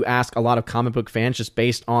when you ask a lot of comic book fans, just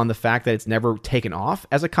based on the fact that it's never taken off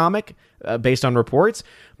as a comic, based on reports.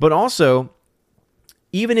 But also,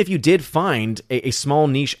 even if you did find a small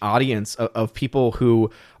niche audience of people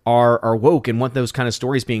who are woke and want those kind of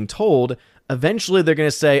stories being told, eventually they're going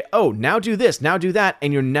to say, oh, now do this, now do that,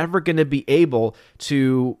 and you're never going to be able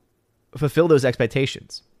to fulfill those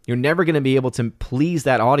expectations. You're never going to be able to please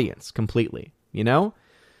that audience completely, you know?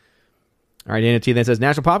 All right, Dana T then says,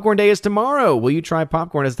 National Popcorn Day is tomorrow. Will you try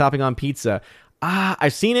popcorn as a topping on pizza?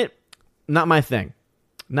 I've seen it. Not my thing.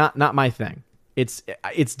 Not my thing. It's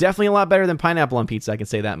definitely a lot better than pineapple on pizza, I can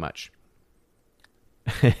say that much.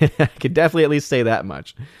 I could definitely at least say that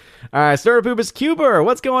much. All right, Sir Pubis Cuber,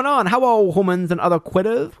 what's going on? Hello, humans and other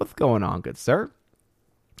quitters. What's going on, good sir?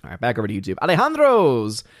 All right, back over to YouTube.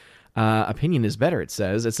 Alejandro's opinion is better, it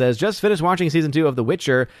says. It says, just finished watching season 2 of The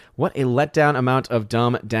Witcher. What a letdown amount of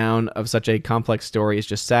dumb down of such a complex story. It's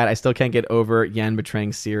just sad. I still can't get over Yen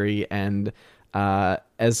betraying Ciri and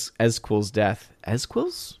Ezquil's death.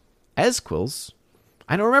 Ezquil's?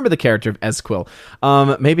 I don't remember the character of Ezquil.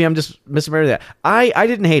 Maybe I'm just misremembering that. I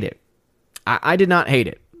didn't hate it. I did not hate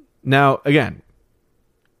it. Now, again,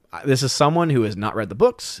 this is someone who has not read the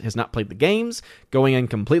books, has not played the games, going in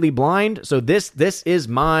completely blind. So this is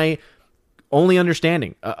my only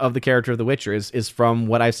understanding of the character of The Witcher is from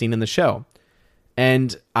what I've seen in the show.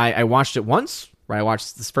 And I watched it once. Right, I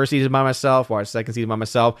watched this first season by myself, watched the second season by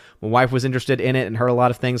myself. My wife was interested in it and heard a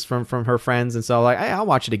lot of things from her friends, and so I'm like, hey, I'll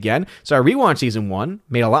watch it again. So I rewatched season 1,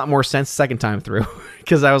 made a lot more sense the second time through,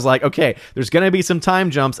 because I was like, okay, there's going to be some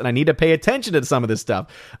time jumps, and I need to pay attention to some of this stuff.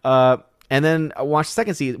 And then I watched the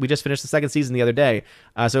second season. We just finished the second season the other day,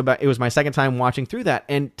 so it was my second time watching through that,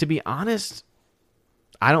 and to be honest,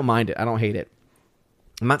 I don't mind it. I don't hate it.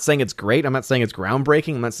 I'm not saying it's great. I'm not saying it's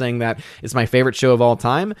groundbreaking. I'm not saying that it's my favorite show of all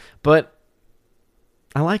time, but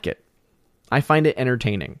I like it. I find it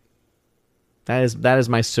entertaining. That is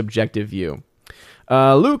my subjective view.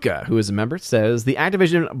 Luca, who is a member, says, the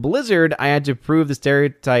Activision Blizzard, I had to prove the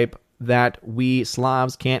stereotype that we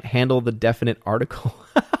Slavs can't handle the definite article.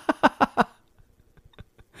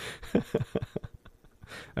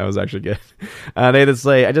 That was actually good. They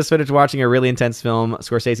say, I just finished watching a really intense film,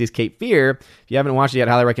 Scorsese's Cape Fear. If you haven't watched it yet,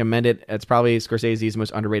 highly recommend it. It's probably Scorsese's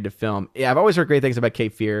most underrated film. Yeah, I've always heard great things about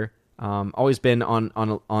Cape Fear. Always been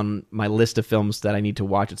on my list of films that I need to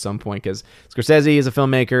watch at some point, because Scorsese is a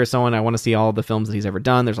filmmaker, someone I want to see all the films that he's ever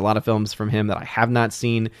done. There's a lot of films from him that I have not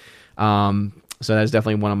seen. So that's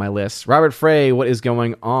definitely one on my list. Robert Frey, what is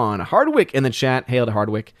going on? Hardwick in the chat. Hail to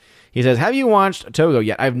Hardwick. He says, have you watched Togo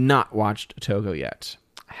yet? I've not watched Togo yet.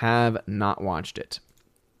 Have not watched it.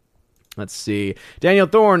 Let's see. Daniel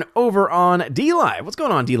Thorne over on DLive. What's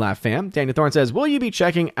going on, DLive fam? Daniel Thorne says, will you be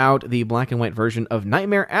checking out the black and white version of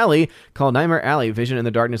Nightmare Alley called Nightmare Alley, Vision in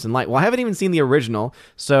the Darkness and Light? Well, I haven't even seen the original,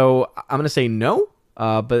 so I'm going to say no,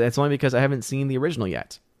 but that's only because I haven't seen the original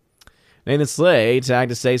yet. Nathan Slay tagged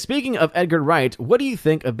to say, speaking of Edgar Wright, what do you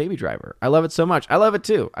think of Baby Driver? I love it so much. I love it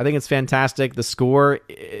too. I think it's fantastic. The score,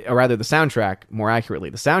 or rather the soundtrack, more accurately,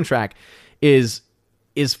 the soundtrack is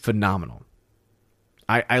phenomenal.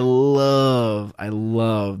 I love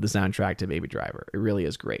the soundtrack to Baby Driver. It really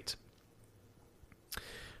is great.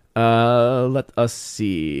 Let us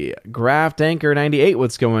see. Graft Anchor 98,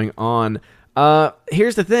 what's going on?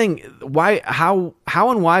 Here's the thing. How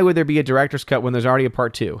and why would there be a director's cut when there's already a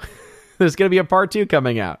part 2? There's going to be a part 2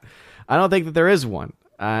 coming out. I don't think that there is one.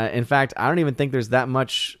 In fact, I don't even think there's that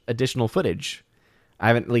much additional footage. I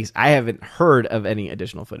haven't heard of any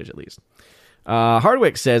additional footage, at least.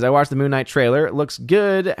 Hardwick says, I watched the Moon Knight trailer. It looks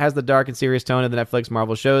good, has the dark and serious tone of the Netflix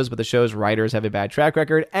Marvel shows, but the show's writers have a bad track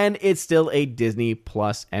record, and it's still a Disney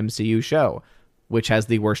Plus MCU show, which has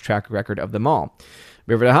the worst track record of them all.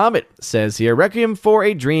 River the Hobbit says here, Requiem for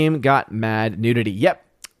a Dream got mad nudity. Yep.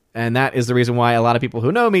 And that is the reason why a lot of people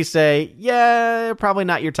who know me say, yeah, probably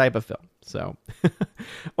not your type of film. So,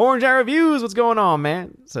 Orange Eye Reviews, what's going on,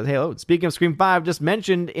 man? Says, hey, hello. Speaking of Scream 5, just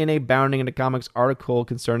mentioned in a Bounding into Comics article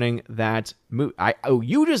concerning that movie.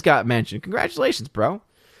 You just got mentioned. Congratulations, bro.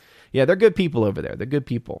 Yeah, they're good people over there. They're good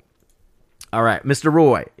people. All right, Mr.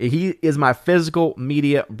 Roy. He is my physical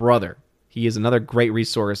media brother. He is another great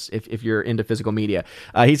resource if you're into physical media.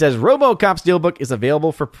 He says, RoboCop Steelbook is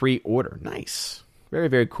available for pre-order. Nice. Very,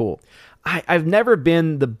 very cool. I've never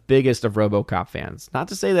been the biggest of RoboCop fans. Not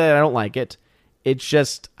to say that I don't like it. It's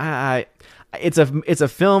just it's a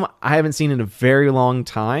film I haven't seen in a very long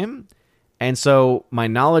time, and so my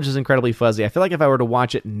knowledge is incredibly fuzzy. I feel like if I were to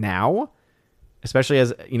watch it now, especially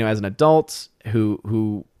as as an adult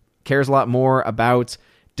who cares a lot more about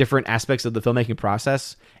different aspects of the filmmaking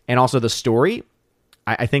process and also the story,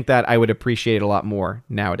 I think that I would appreciate it a lot more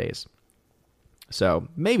nowadays. So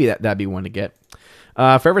maybe that'd be one to get.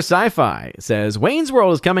 Forever Sci-Fi says, Wayne's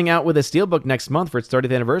World is coming out with a steelbook next month for its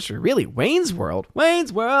 30th anniversary. Really? Wayne's World?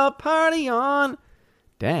 Wayne's World, party on.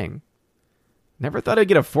 Dang. Never thought I'd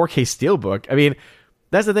get a 4K steelbook. I mean,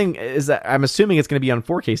 that's the thing, is that I'm assuming it's going to be on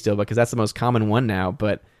 4K steelbook because that's the most common one now,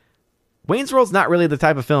 but Wayne's World's not really the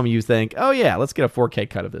type of film you think, oh yeah, let's get a 4K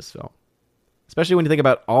cut of this film. Especially when you think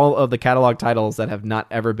about all of the catalog titles that have not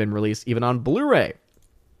ever been released, even on Blu-ray.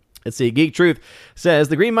 Let's see. Geek Truth says,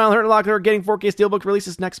 the Green Mile Hurt Locker are getting 4K Steelbook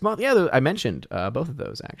releases next month. Yeah, I mentioned both of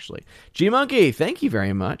those, actually. G-Monkey, thank you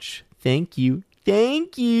very much. Thank you.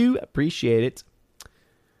 Appreciate it.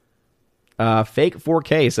 Fake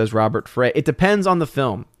 4K, says Robert Frey. It depends on the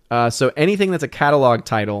film. So anything that's a catalog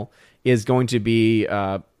title is going to be,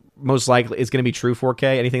 most likely, it's going to be true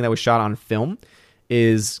 4K. Anything that was shot on film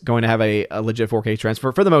is going to have a legit 4K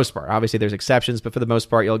transfer for the most part. Obviously, there's exceptions, but for the most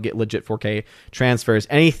part, you'll get legit 4K transfers.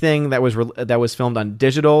 Anything that was filmed on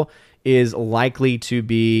digital is likely to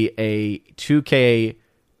be a 2K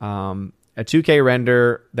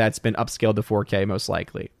render that's been upscaled to 4K, most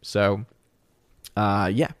likely. So,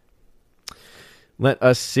 yeah. Let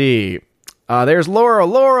us see. There's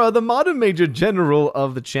Laura, the modern major general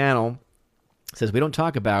of the channel. Says, we don't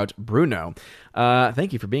talk about Bruno.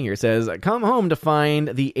 Thank you for being here. It says, come home to find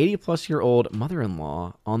the 80-plus-year-old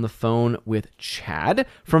mother-in-law on the phone with Chad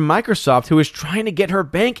from Microsoft, who is trying to get her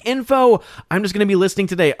bank info. I'm just going to be listening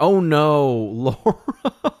today. Oh, no, Laura.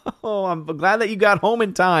 I'm glad that you got home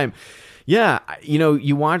in time. Yeah,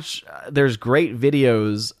 you watch, there's great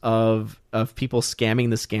videos of people scamming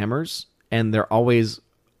the scammers, and they're always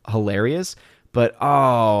hilarious. But,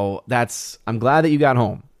 I'm glad that you got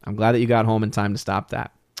home. I'm glad that you got home in time to stop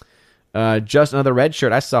that. Just another red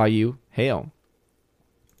shirt. I saw you. Hail.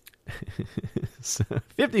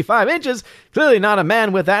 55 inches. Clearly not a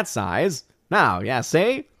man with that size. Now, yeah,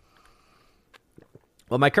 say.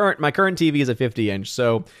 Well, my current TV is a 50-inch.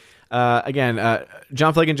 So, again,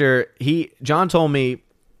 John Flickinger, John told me,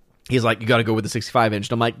 he's like, you got to go with the 65-inch.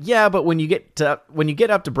 And I'm like, yeah, but when you get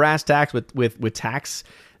up to brass tacks with tax,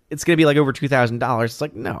 it's going to be like over $2,000. It's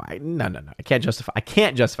like, no. I can't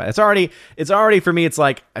justify. It's already for me. It's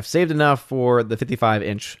like I've saved enough for the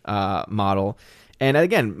 55-inch model. And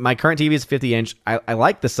again, my current TV is 50-inch. I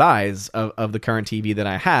like the size of the current TV that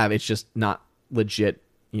I have. It's just not legit,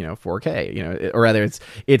 4K, or rather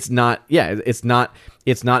it's not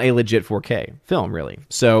a legit 4K film really.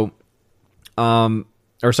 So,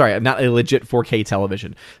 or sorry, not a legit 4K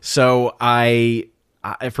television. So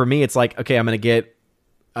for me, it's like, okay, I'm going to get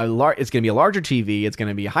it's going to be a larger TV. It's going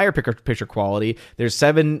to be a higher picture quality. There's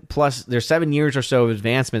 7 years or so of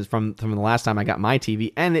advancements from the last time I got my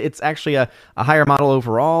TV, and it's actually a higher model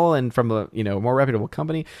overall, and from a more reputable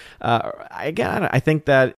company. I think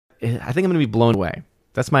I'm going to be blown away.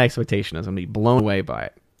 That's my expectation. Is I'm going to be blown away by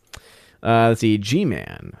it. Let's see.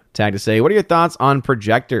 G-Man tag to say, what are your thoughts on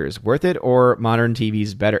projectors? Worth it or modern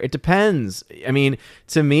TVs better? It depends. I mean,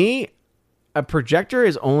 to me, a projector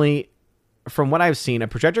is only, from what I've seen, a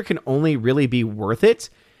projector can only really be worth it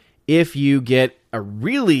if you get a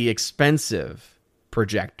really expensive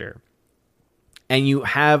projector and you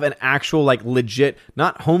have an actual, like, legit,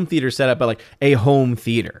 not home theater setup, but like a home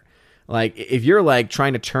theater. Like, if you're like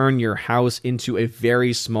trying to turn your house into a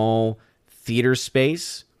very small theater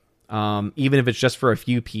space, even if it's just for a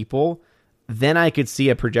few people, then I could see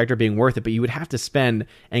a projector being worth it. But you would have to spend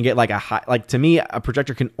and get like to me, a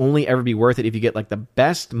projector can only ever be worth it if you get like the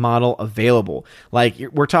best model available. Like,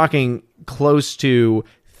 we're talking close to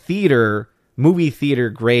movie theater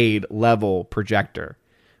grade level projector,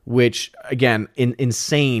 which again,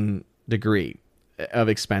 insane degree of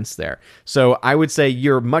expense there. So I would say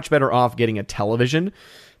you're much better off getting a television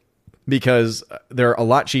because they're a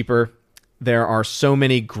lot cheaper. There are so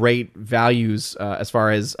many great values as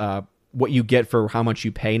far as what you get for how much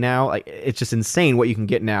you pay now. Like, it's just insane what you can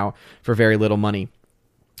get now for very little money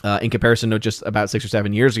in comparison to just about 6 or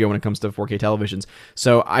 7 years ago when it comes to 4K televisions.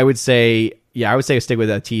 So I would say stick with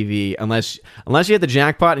that TV unless you hit the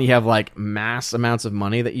jackpot and you have like mass amounts of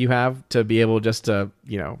money that you have to be able just to,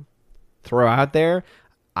 throw out there.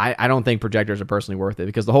 I don't think projectors are personally worth it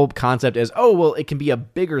because the whole concept is, oh, well, it can be a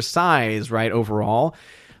bigger size, right, overall.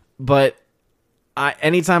 But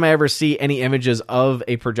anytime I ever see any images of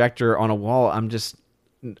a projector on a wall, I'm just,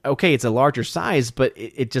 okay, it's a larger size, but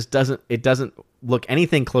it just doesn't look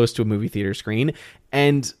anything close to a movie theater screen.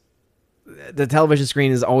 And the television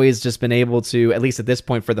screen has always just been able to, at least at this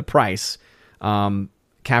point for the price,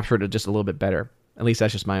 capture it just a little bit better. At least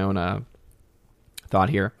that's just my own thought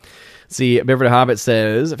here. See, Beverly Hobbit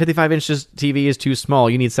says, 55-inch TV is too small.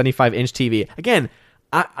 You need 75-inch TV. Again,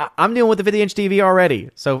 I'm dealing with the 50-inch TV already.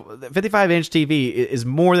 So the 55-inch TV is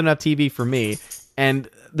more than enough TV for me. And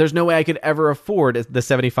there's no way I could ever afford the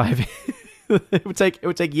 75. It would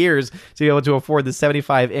take years to be able to afford the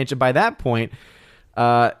 75-inch. And by that point,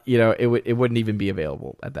 it wouldn't even be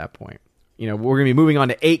available at that point. We're going to be moving on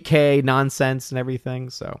to 8K nonsense and everything.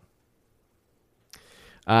 So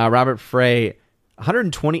Robert Frey,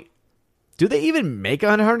 120. Do they even make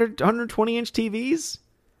 120-inch TVs?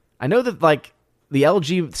 I know that like the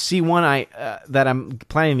LG C1 that I'm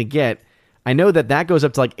planning to get, I know that goes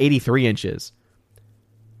up to like 83 inches.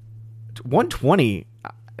 120,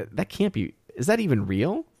 that can't be. Is that even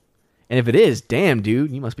real? And if it is, damn,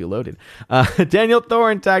 dude, you must be loaded. Daniel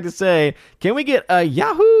Thorne tagged to say, can we get a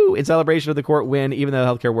Yahoo in celebration of the court win, even though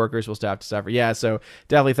healthcare workers will still have to suffer? Yeah, so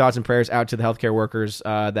definitely thoughts and prayers out to the healthcare workers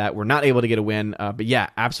that were not able to get a win. But yeah,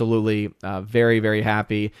 absolutely, very, very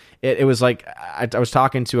happy. It was like, I was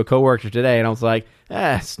talking to a coworker today, and I was like,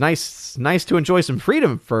 it's nice to enjoy some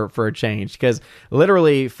freedom for a change. Because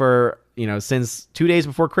literally since 2 days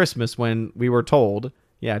before Christmas when we were told...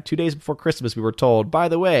 Yeah, 2 days before Christmas, we were told, by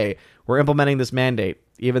the way, we're implementing this mandate,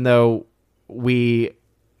 even though we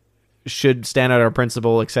should stand on our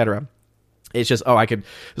principle, etc. It's just, there's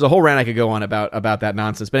a whole rant I could go on about that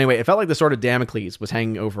nonsense. But anyway, it felt like the sword of Damocles was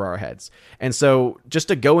hanging over our heads. And so just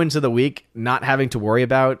to go into the week not having to worry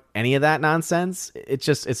about any of that nonsense,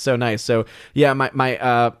 it's so nice. So yeah, my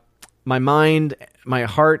mind, my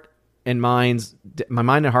heart and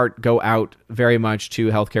heart go out very much to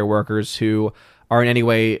healthcare workers who are in any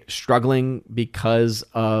way struggling because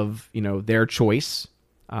of, their choice,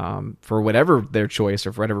 for whatever their choice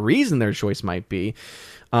or for whatever reason their choice might be,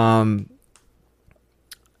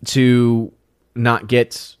 to not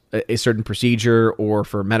get a certain procedure or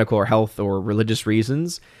for medical or health or religious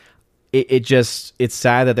reasons. It's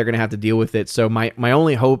sad that they're going to have to deal with it. So my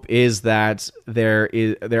only hope is that there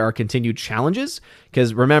are continued challenges,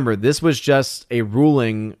 because remember, this was just a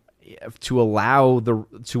ruling to allow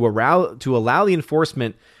the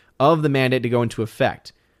enforcement of the mandate to go into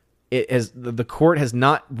effect. The court has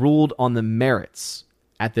not ruled on the merits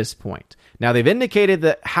at this point. Now, they've indicated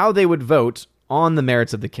that how they would vote on the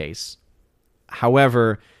merits of the case.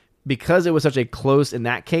 However, because it was such a close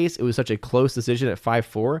decision at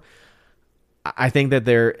 5-4, I think that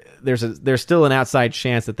there's still an outside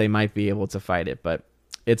chance that they might be able to fight it, but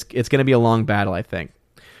it's going to be a long battle, I think.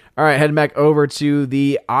 All right, heading back over to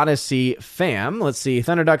the Odyssey fam. Let's see.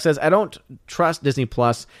 Thunderduck says, I don't trust Disney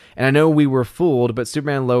Plus, and I know we were fooled, but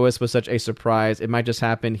Superman Lois was such a surprise. It might just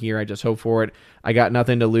happen here. I just hope for it. I got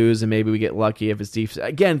nothing to lose, and maybe we get lucky if it's deep.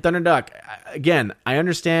 Again, Thunderduck, I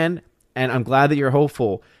understand, and I'm glad that you're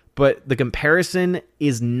hopeful, but the comparison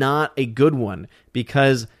is not a good one,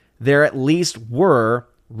 because there at least were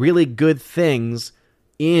really good things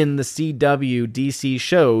in the CW DC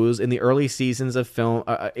shows in the early seasons of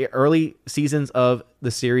early seasons of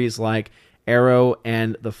the series like Arrow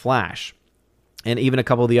and The Flash, and even a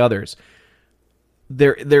couple of the others.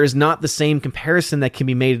 There is not the same comparison that can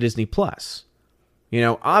be made to Disney Plus.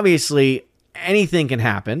 Obviously anything can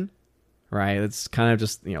happen, right? It's kind of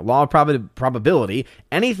just law of probability.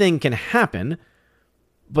 Anything can happen,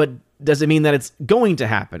 but does it mean that it's going to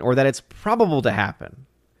happen or that it's probable to happen?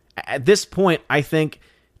 At this point, I think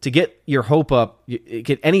to get your hope up,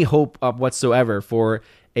 get any hope up whatsoever for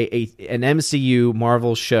an MCU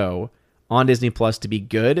Marvel show on Disney Plus to be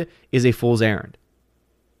good is a fool's errand.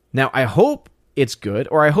 Now, I hope it's good,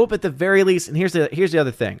 or I hope at the very least, and here's the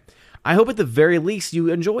other thing, I hope at the very least you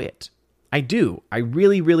enjoy it. I do. I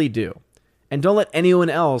really, really do. And don't let anyone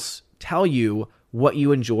else tell you what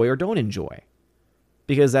you enjoy or don't enjoy,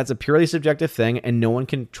 because that's a purely subjective thing, and no one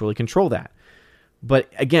can truly control that.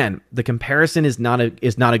 But again, the comparison is not a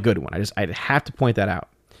good one. I'd have to point that out.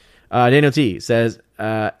 Daniel T says,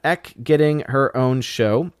 Ek getting her own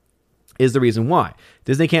show is the reason why.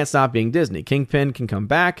 Disney can't stop being Disney. Kingpin can come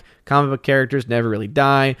back. Comic book characters never really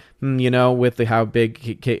die. With how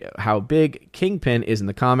big Kingpin is in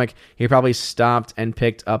the comic, he probably stopped and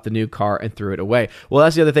picked up the new car and threw it away. Well,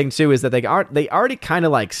 that's the other thing too, is that they already kind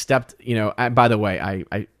of like stepped. By the way,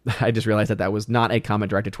 I just realized that was not a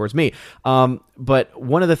comment directed towards me. But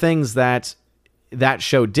one of the things that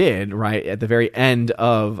show did, right at the very end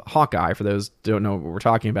of Hawkeye, for those who don't know what we're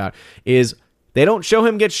talking about, is they don't show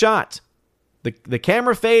him get shot. The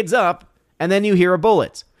camera fades up, and then you hear a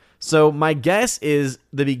bullet. So my guess is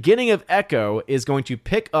the beginning of Echo is going to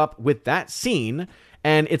pick up with that scene,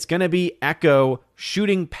 and it's going to be Echo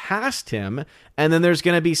shooting past him, and then there's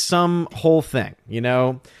going to be some whole thing, you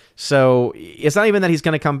know? So it's not even that he's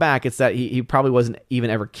going to come back, it's that he probably wasn't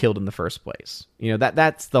even ever killed in the first place. You know,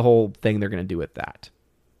 that's the whole thing they're going to do with that.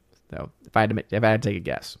 So if I had to take a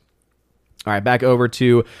guess. All right, back over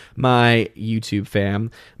to my YouTube fam.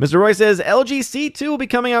 Mr. Roy says, LG C2 will be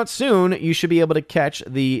coming out soon. You should be able to catch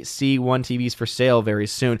the C1 TVs for sale very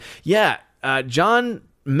soon. Yeah, John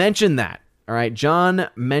mentioned that. All right, John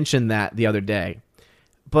mentioned that the other day.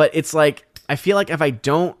 But it's like, I feel like if I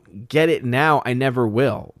don't get it now, I never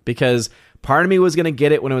will. Because part of me was going to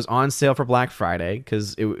get it when it was on sale for Black Friday,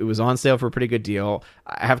 because it was on sale for a pretty good deal.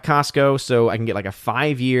 I have Costco, so I can get like a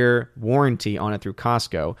 5-year warranty on it through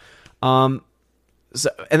Costco. So,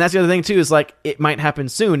 and that's the other thing too, is like, it might happen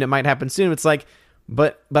soon. It's like,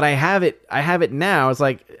 but I have it now. It's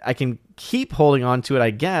like, I can keep holding on to it, I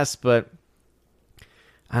guess, but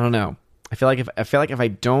I don't know. I feel like if I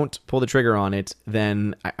don't pull the trigger on it,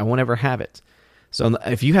 then I won't ever have it. So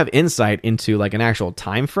if you have insight into like an actual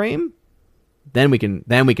time frame, then we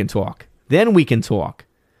can talk.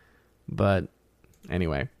 But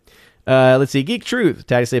anyway. Let's see. Geek Truth.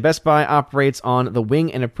 Tag say Best Buy operates on the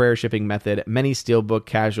wing and a prayer shipping method. Many steelbook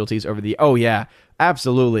casualties over the... Oh, yeah.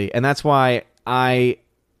 Absolutely. And that's why I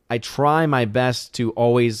try my best to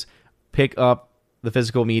always pick up the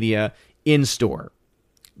physical media in store,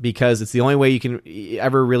 because it's the only way you can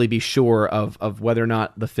ever really be sure of whether or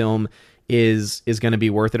not the film is going to be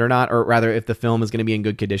worth it or not, or rather if the film is going to be in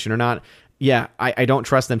good condition or not. Yeah, I don't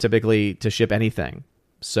trust them typically to ship anything.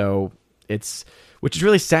 So which is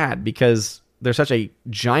really sad, because they're such a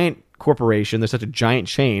giant corporation, they're such a giant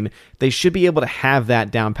chain, they should be able to have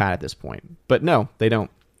that down pat at this point. But no, they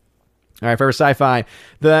don't. All right, for Sci-Fi,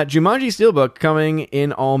 the Jumanji Steelbook coming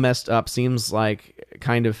in all messed up seems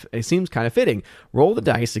kind of fitting. Roll the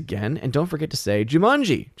dice again, and don't forget to say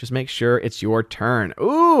Jumanji. Just make sure it's your turn.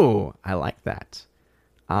 Ooh, I like that.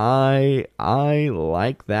 I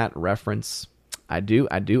like that reference. I do.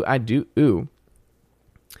 Ooh.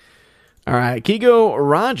 All right, Kigo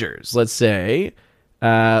Rogers, let's see.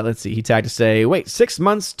 He tagged to say, wait, 6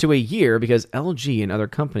 months to a year, because LG and other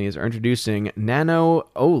companies are introducing Nano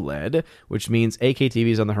OLED, which means 8K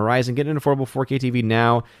TVs on the horizon. Get an affordable 4K TV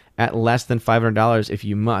now at less than $500 if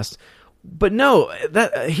you must. But no,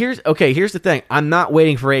 here's the thing. I'm not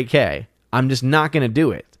waiting for 8K. I'm just not going to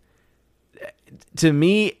do it. To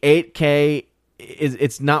me, 8K,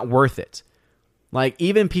 it's not worth it. Like,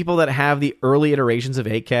 even people that have the early iterations of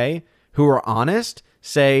 8K who are honest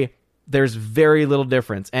say there's very little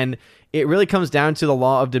difference. And it really comes down to the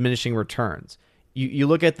law of diminishing returns. You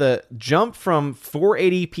look at the jump from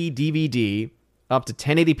 480p DVD up to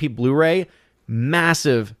 1080p Blu-ray,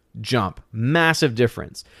 massive jump, massive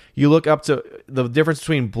difference. You look up to the difference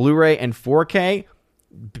between Blu-ray and 4K,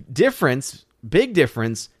 big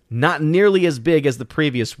difference, not nearly as big as the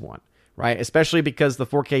previous one. Right? Especially because the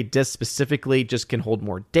 4K disc specifically just can hold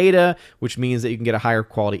more data, which means that you can get a higher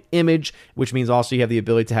quality image, which means also you have the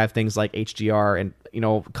ability to have things like HDR and,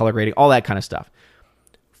 color grading, all that kind of stuff.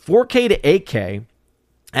 4K to 8K,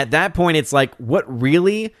 at that point, it's like, what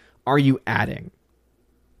really are you adding?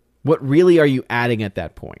 What really are you adding at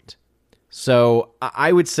that point? So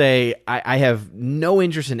I would say I have no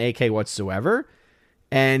interest in 8K whatsoever.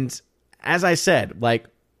 And as I said, like,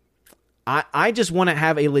 I just want to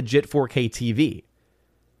have a legit 4K TV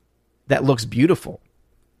that looks beautiful,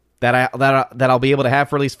 that I'll be able to have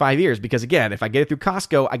for at least 5 years. Because again, if I get it through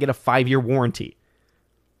Costco, I get a 5-year warranty.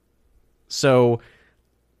 So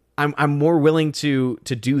I'm more willing to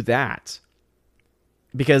do that,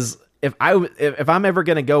 because if I'm ever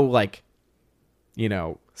gonna go like,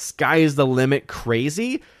 sky is the limit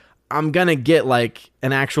crazy, I'm gonna get like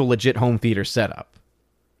an actual legit home theater setup.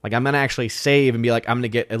 Like, I'm going to actually save and be like, I'm going to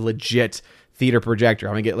get a legit theater projector.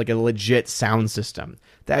 I'm going to get like a legit sound system.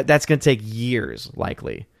 That's going to take years,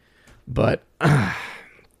 likely. But I'm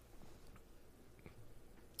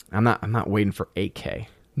not waiting for 8K.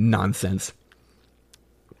 Nonsense.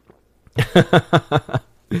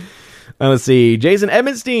 Let's see. Jason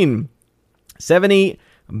Edmonstein, 70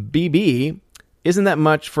 BB. Isn't that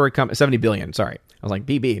much for a company? 70 billion, sorry. I was like,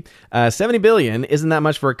 BB. 70 billion isn't that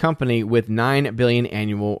much for a company with 9 billion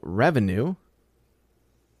annual revenue.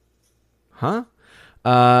 Huh?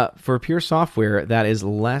 For pure software, that is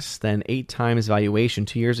less than 8 times valuation.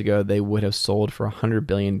 2 years ago, they would have sold for $100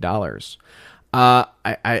 billion.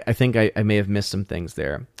 I think I may have missed some things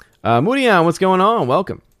there. Moodion, what's going on?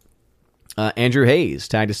 Welcome. Andrew Hayes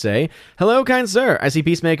tagged to say, "Hello, kind sir. I see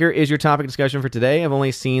Peacemaker is your topic discussion for today. I've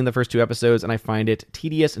only seen the first 2 episodes, and I find it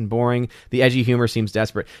tedious and boring. The edgy humor seems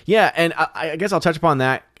desperate." Yeah, and I guess I'll touch upon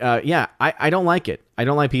that. I don't like it. I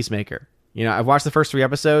don't like Peacemaker. You know, I've watched the first 3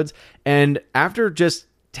 episodes, and after just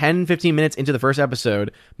 10, 15 minutes into the first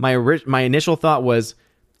episode, my initial thought was,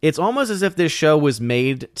 it's almost as if this show was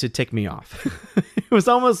made to tick me off. It was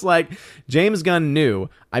almost like James Gunn knew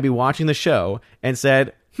I'd be watching the show and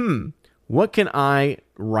said, what can I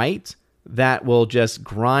write that will just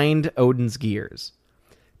grind Odin's gears?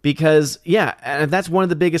 Because, yeah, and that's one of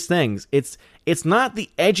the biggest things. It's not the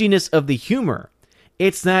edginess of the humor.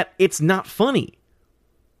 It's that it's not funny.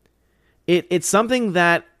 It's something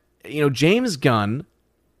that, James Gunn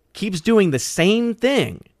keeps doing the same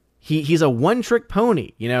thing. He's a one-trick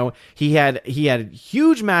pony. He had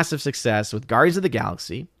huge, massive success with Guardians of the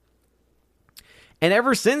Galaxy. And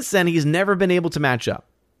ever since then, he's never been able to match up.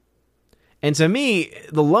 And to me,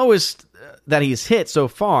 the lowest that he's hit so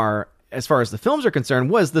far, as far as the films are concerned,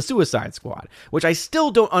 was The Suicide Squad, which I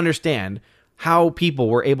still don't understand how people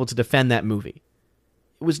were able to defend that movie.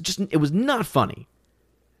 It was not funny.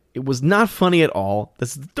 It was not funny at all. The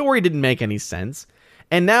story didn't make any sense.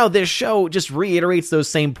 And now this show just reiterates those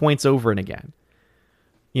same points over and again.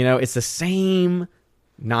 It's the same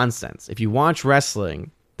nonsense. If you watch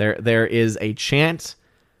wrestling, there is a chant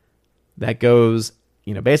that goes,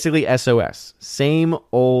 basically SOS. Same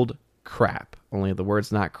old crap. Only the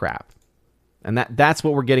word's not crap. And that's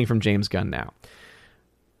what we're getting from James Gunn now.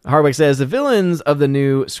 Hardwick says, the villains of the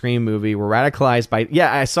new Scream movie were radicalized by...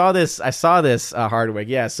 Yeah, I saw this, Hardwick.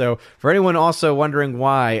 Yeah, so for anyone also wondering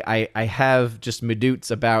why I have just medoots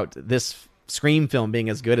about this Scream film being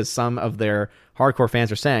as good as some of their hardcore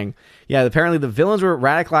fans are saying. Yeah, apparently the villains were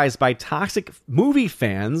radicalized by toxic movie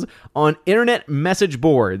fans on internet message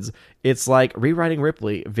boards. It's like rewriting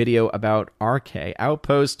Ripley video about RK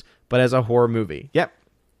Outpost, but as a horror movie. Yep.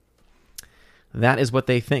 That is what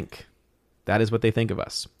they think. That is what they think of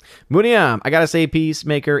us. Muniam, I gotta say,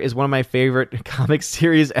 Peacemaker is one of my favorite comic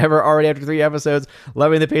series ever already after 3 episodes.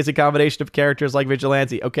 Loving the basic combination of characters like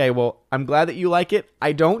Vigilante. Okay, well, I'm glad that you like it.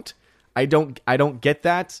 I don't get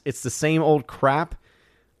that. It's the same old crap.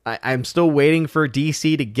 I'm still waiting for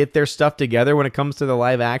DC to get their stuff together when it comes to the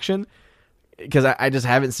live action, because I just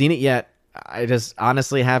haven't seen it yet. I just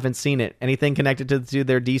honestly haven't seen it. Anything connected to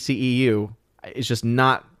their DCEU, it's just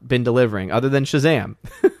not been delivering, other than Shazam.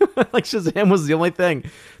 Like, Shazam was the only thing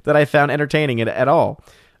that I found entertaining at all,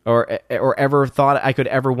 or ever thought I could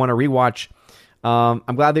ever want to rewatch.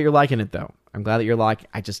 I'm glad that you're liking it, though. I'm glad that you're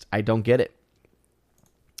I don't get it.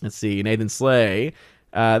 Let's see, Nathan Slay.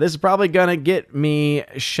 This is probably gonna get me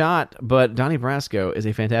shot, but Donnie Brasco is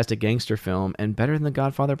a fantastic gangster film and better than The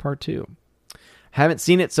Godfather Part 2. Haven't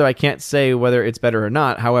seen it, so I can't say whether it's better or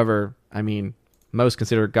not. However, most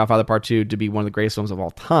consider Godfather Part 2 to be one of the greatest films of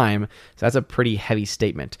all time, so that's a pretty heavy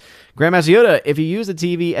statement. Grandmaster Yoda, if you use a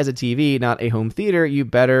TV as a TV, not a home theater, you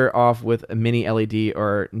better off with a mini LED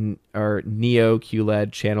or Neo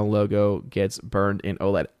QLED channel logo gets burned in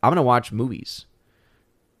OLED. I'm going to watch movies,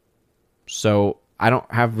 so I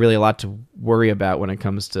don't have really a lot to worry about when it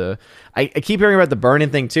comes to... I keep hearing about the burn-in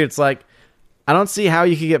thing, too. It's like, I don't see how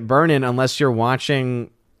you could get burn-in unless you're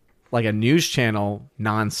watching like a news channel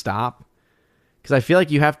nonstop. Because I feel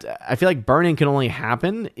like burn-in can only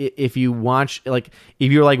happen if you watch,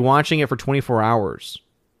 if you're like watching it for 24 hours,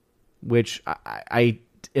 which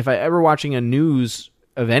if I ever watching a news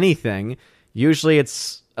of anything, usually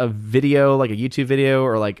it's a video, like a YouTube video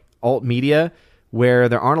or like alt media, where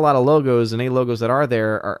there aren't a lot of logos, and any logos that are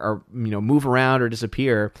there are move around or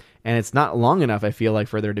disappear, and it's not long enough, I feel like,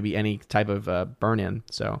 for there to be any type of burn-in.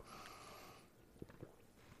 So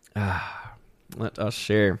let us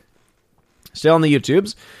share. Still on the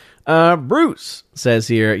YouTubes, Bruce says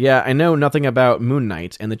here, yeah, I know nothing about Moon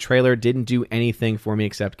Knight, and the trailer didn't do anything for me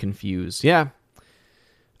except confuse. Yeah,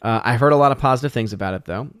 I heard a lot of positive things about it,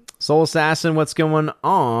 though. Soul Assassin, what's going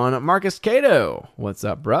on? Marcus Cato, what's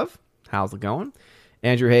up, bruv? How's it going?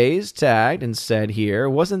 Andrew Hayes tagged and said here,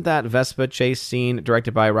 wasn't that Vespa chase scene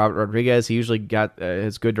directed by Robert Rodriguez? He usually got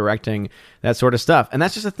his good directing, that sort of stuff. And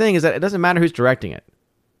that's just the thing, is that it doesn't matter who's directing it.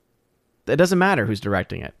 It doesn't matter who's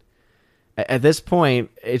directing it. At this point,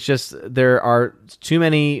 it's just there are too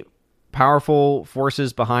many powerful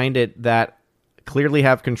forces behind it that clearly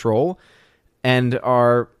have control and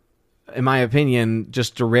are, in my opinion,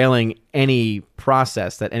 just derailing any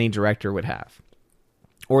process that any director would have.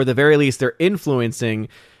 Or at the very least, they're influencing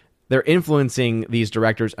these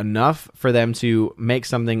directors enough for them to make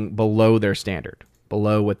something below their standard,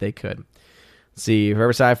 below what they could. Let's see,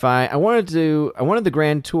 Forever Sci-Fi. I wanted the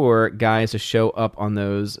Grand Tour guys to show up on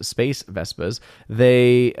those space Vespas.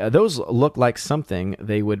 Those look like something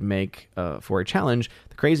they would make for a challenge.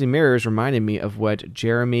 The crazy mirrors reminded me of what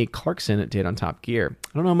Jeremy Clarkson did on Top Gear.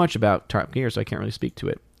 I don't know much about Top Gear, so I can't really speak to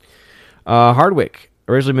it. Hardwick.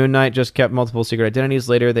 Originally, Moon Knight just kept multiple secret identities.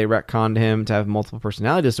 Later, they retconned him to have multiple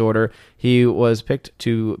personality disorder. He was picked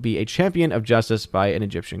to be a champion of justice by an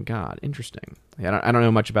Egyptian god. Interesting. Yeah, I don't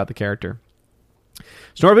know much about the character.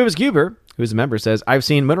 Snorbibus Cuber, who's a member, says, I've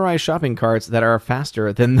seen motorized shopping carts that are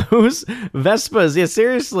faster than those Vespas. Yeah,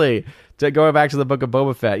 seriously. Going back to the Book of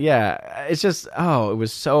Boba Fett. Yeah, it's just, it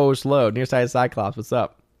was so slow. Nearsighted Cyclops, what's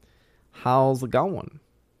up? How's it going?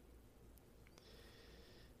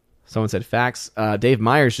 Someone said facts. Dave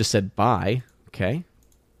Myers just said bye. Okay.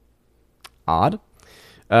 Odd.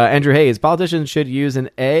 Andrew Hayes, politicians should use an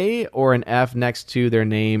A or an F next to their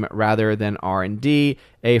name rather than R and D.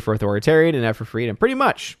 A for authoritarian and F for freedom. Pretty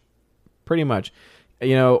much.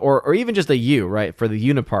 Or even just a U, right, for the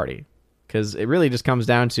Uniparty. Because it really just comes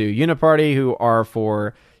down to Uniparty, who are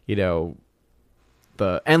for, the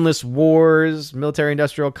endless wars,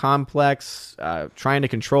 military-industrial complex, trying to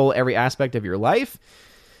control every aspect of your life.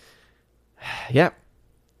 Yep,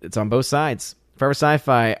 it's on both sides. Forever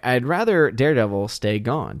Sci-Fi, I'd rather Daredevil stay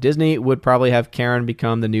gone. Disney would probably have Karen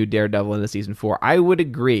become the new Daredevil in the season 4. I would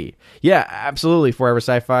agree. Yeah, absolutely, Forever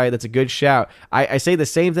Sci-Fi. That's a good shout. I say the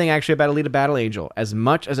same thing actually about Alita Battle Angel. As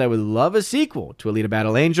much as I would love a sequel to Alita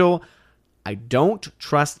Battle Angel, I don't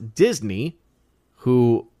trust Disney,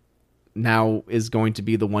 who now is going to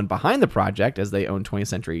be the one behind the project as they own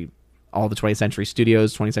all the 20th Century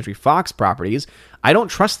Studios, 20th Century Fox properties. I don't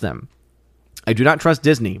trust them. I do not trust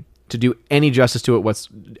Disney to do any justice to it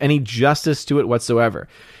whatsoever.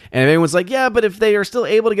 And if anyone's like, yeah, but if they are still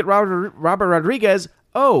able to get Robert Rodriguez,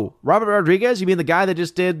 Robert Rodriguez, you mean the guy that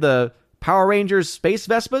just did the Power Rangers Space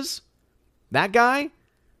Vespas? That guy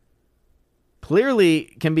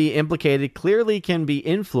clearly can be implicated, clearly can be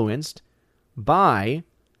influenced by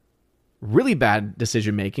really bad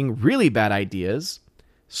decision-making, really bad ideas.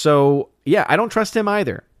 So, yeah, I don't trust him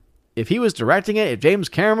either. If he was directing it, if James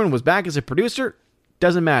Cameron was back as a producer,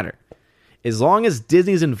 doesn't matter. As long as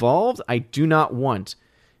Disney's involved, I do not want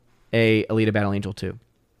a Alita Battle Angel 2. I'm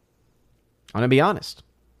going to be honest.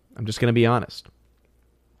 I'm just going to be honest.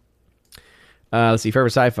 Let's see. Forever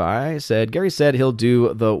Sci-Fi said, Gary said he'll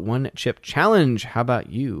do the one chip challenge. How about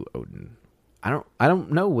you, Odin? I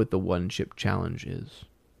don't know what the one chip challenge is.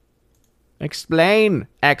 Explain.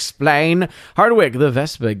 Hardwick, the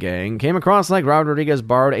Vespa gang, came across like Robert Rodriguez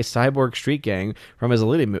borrowed a cyborg street gang from his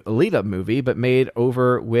Alita movie, but made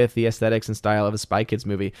over with the aesthetics and style of a Spy Kids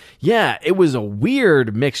movie. Yeah, it was a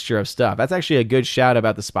weird mixture of stuff. That's actually a good shout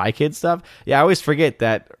about the Spy Kids stuff. Yeah, I always forget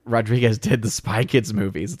that Rodriguez did the Spy Kids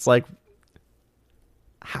movies. It's like,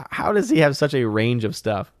 how does he have such a range of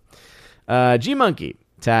stuff? G-Monkey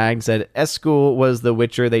Tag said Escul was the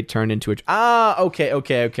Witcher they turned into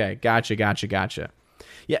okay. Gotcha.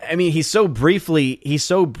 Yeah, I mean he's so briefly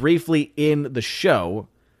in the show.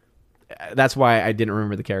 That's why I didn't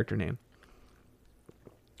remember the character name.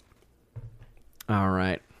 All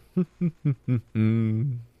right.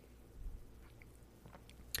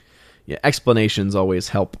 Yeah, explanations always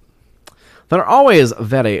help. They're always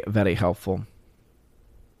very, very helpful.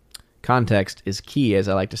 Context is key, as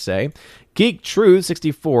I like to say. Geek True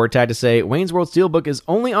 64 tagged to say, Wayne's World Steelbook is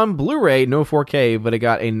only on Blu-ray, no 4K, but it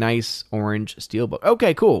got a nice orange Steelbook.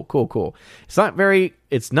 Okay, cool. It's not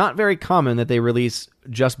very common that they release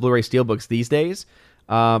just Blu-ray Steelbooks these days,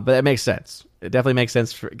 but it makes sense. It definitely makes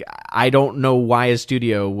sense. I don't know why a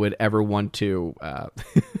studio would ever want to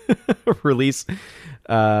release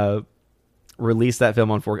that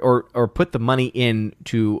film on 4K or put the money in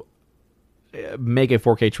to make a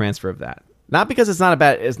 4K transfer of that. Not because it's not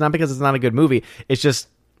a good movie. It's just,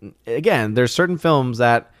 again, there's certain films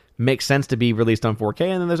that make sense to be released on 4K,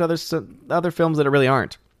 and then there's other films that really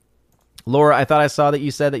aren't. Laura, I thought I saw that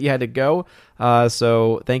you said that you had to go,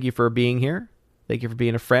 so thank you for being here. Thank you for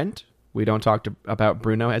being a friend. We don't talk about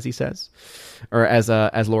Bruno, as he says, or as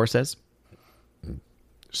Laura says.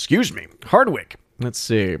 Excuse me, Hardwick. Let's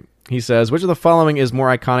see. He says, which of the following is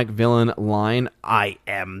more iconic villain line? I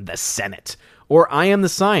am the Senate. Or I am the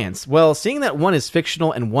science. Well, seeing that one is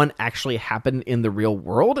fictional and one actually happened in the real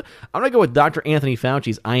world, I'm going to go with Dr. Anthony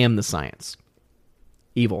Fauci's I am the science.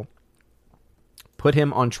 Evil. Put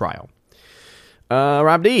him on trial.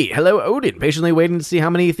 Rob D. Hello, Odin. Patiently waiting to see how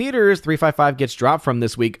many theaters 355 gets dropped from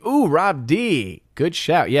this week. Ooh, Rob D. Good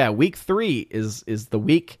shout. Yeah, week 3 is the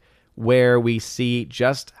week where we see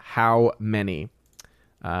just how many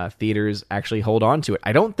theaters actually hold on to it.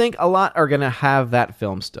 I don't think a lot are going to have that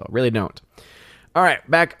film still. Really don't. All right,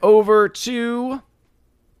 back over to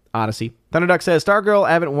Odyssey. Thunderduck says, Stargirl,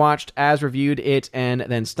 I haven't watched, as reviewed it and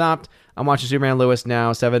then stopped. I'm watching Superman Lois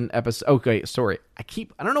now, 7 episodes. Okay, sorry. I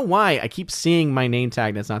don't know why I keep seeing my name tag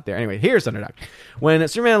and it's not there. Anyway, here's Thunderduck. When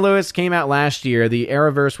Superman Lois came out last year, the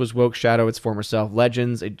Arrowverse was woke Shadow its former self.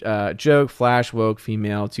 Legends, a joke, Flash woke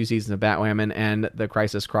female, 2 seasons of Batwoman, and the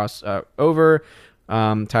Crisis cross over.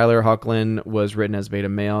 Tyler Hoechlin was written as beta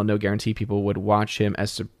male. No guarantee people would watch him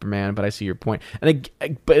as Superman, but I see your point.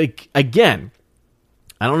 But again,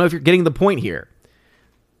 I don't know if you're getting the point here.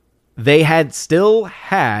 They had still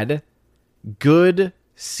had good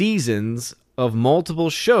seasons of multiple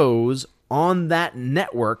shows on that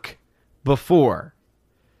network before.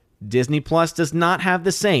 Disney Plus does not have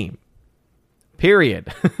the same.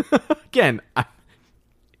 Period. Again,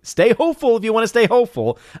 stay hopeful if you want to stay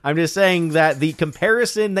hopeful. I'm just saying that the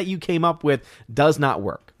comparison that you came up with does not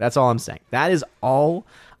work. That's all I'm saying. That is all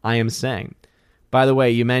I am saying. By the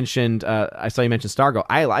way, you mentioned, I saw you mention Stargirl.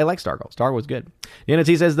 I like Stargirl. Stargirl was good.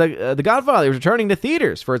 Unity says, The Godfather is returning to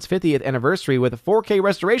theaters for its 50th anniversary with a 4K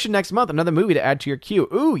restoration next month. Another movie to add to your queue.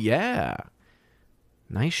 Ooh, yeah.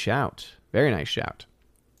 Nice shout. Very nice shout.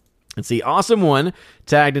 Let's see. Awesome One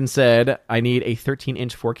tagged and said, I need a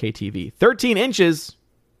 13-inch 4K TV. 13 inches?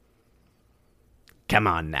 Come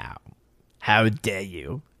on now. How dare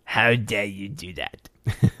you? How dare you do that?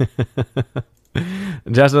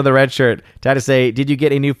 Just another red shirt. Try to say, did you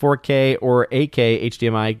get a new 4K or 8K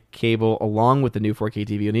HDMI cable along with the new 4K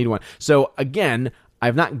TV? You need one. So again,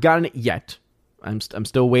 I've not gotten it yet. I'm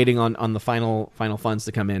still waiting on the final funds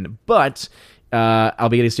to come in, but I'll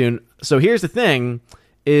be getting soon. So here's the thing: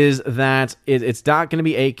 is that it's not going to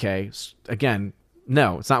be 8K. Again,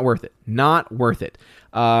 no, it's not worth it. Not worth it.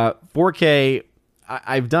 4K.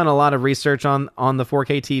 I've done a lot of research on the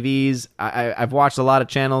 4K TVs. I've watched a lot of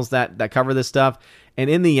channels that cover this stuff. And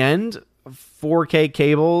in the end, 4K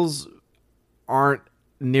cables aren't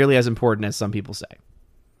nearly as important as some people say.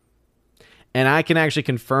 And I can actually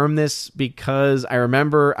confirm this because I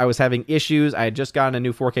remember I was having issues. I had just gotten a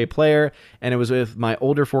new 4K player, and it was with my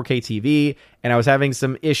older 4K TV, and I was having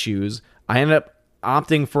some issues. I ended up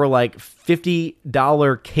opting for like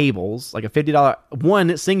 $50 cables, like a $50,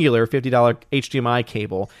 one singular $50 HDMI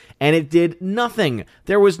cable, and it did nothing.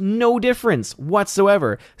 There was no difference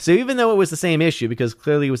whatsoever. So even though it was the same issue, because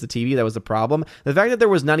clearly it was the TV that was the problem, the fact that there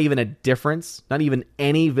was not even a difference, not even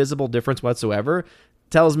any visible difference whatsoever,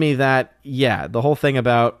 tells me that, yeah, the whole thing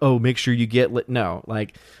about, oh, make sure you get lit. No,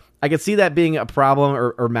 like, I could see that being a problem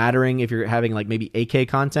or mattering if you're having like maybe 8K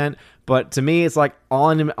content, but to me, it's like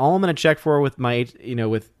all I'm going to check for with my,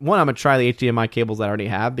 with one, I'm going to try the HDMI cables that I already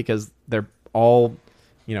have because they're all,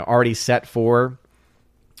 already set for,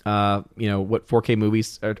 what 4K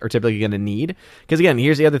movies are typically going to need. Because again,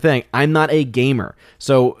 here's the other thing: I'm not a gamer,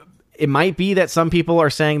 so it might be that some people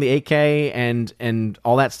are saying the 8K and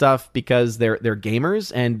all that stuff because they're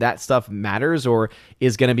gamers and that stuff matters or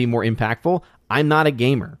is going to be more impactful. I'm not a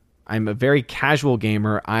gamer. I'm a very casual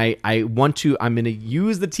gamer. I'm going to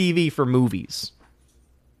use the TV for movies.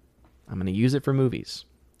 I'm going to use it for movies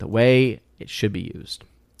the way it should be used.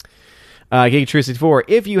 Geek64,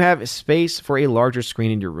 if you have space for a larger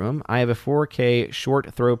screen in your room, I have a 4K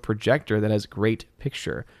short throw projector that has great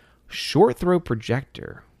picture. Short throw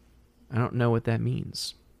projector. I don't know what that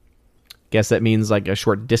means. Guess that means like a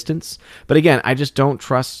short distance. But again, I just don't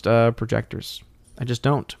trust projectors. I just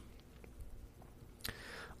don't.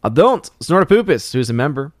 Snortopupus, who's a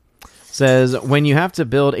member, says, when you have to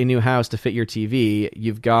build a new house to fit your TV,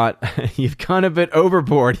 you've gone a bit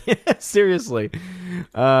overboard. Yeah, seriously.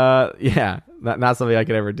 Yeah, not something I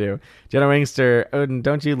could ever do. Jenna Wingster, Odin,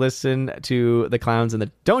 don't listen to the clowns in the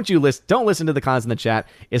chat.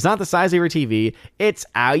 It's not the size of your TV, it's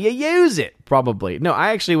how you use it. Probably. No,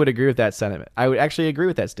 I actually would agree with that sentiment. I would actually agree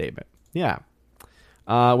with that statement. Yeah.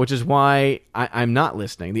 Which is why I'm not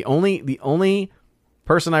listening. The only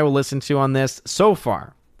person I will listen to on this so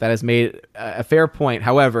far that has made a fair point,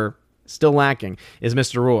 however, still lacking, is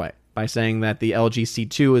Mr. Roy, by saying that the LG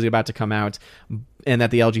C2 is about to come out and that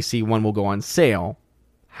the LG C1 will go on sale.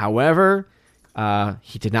 However,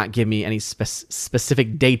 he did not give me any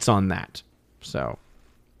specific dates on that. So,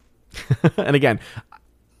 and again,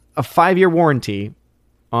 a 5-year warranty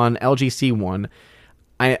on LG C1.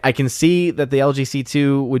 I can see that the LG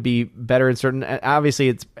C2 would be better in certain.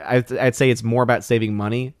 Obviously, I'd say it's more about saving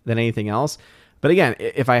money than anything else. But again,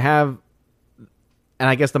 if I have, and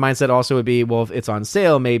I guess the mindset also would be, well, if it's on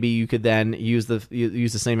sale, maybe you could then use the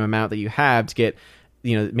same amount that you have to get,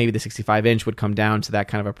 maybe the 65-inch would come down to that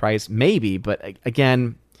kind of a price, maybe. But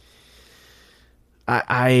again,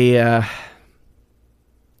 the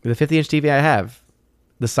 50-inch TV I have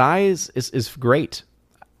The size is great.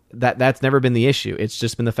 That's never been the issue. It's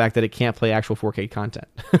just been the fact that it can't play actual 4K content.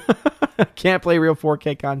 Can't play real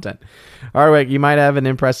 4K content. All right, you might have an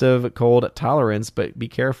impressive cold tolerance, but be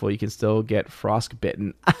careful. You can still get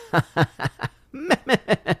frostbitten.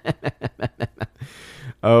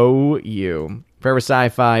 Oh, you. Forever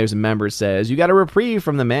Sci-Fi, who's a member, says, you got a reprieve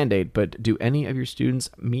from the mandate, but do any of your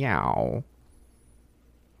students meow?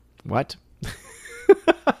 What?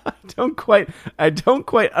 I don't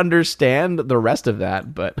quite understand the rest of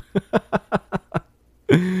that, but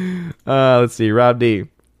let's see. Rob D.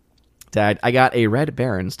 Tagged, I got a Red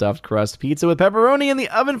Baron stuffed crust pizza with pepperoni in the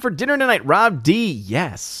oven for dinner tonight. Rob D.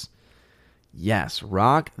 Yes. Yes.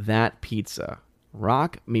 Rock that pizza.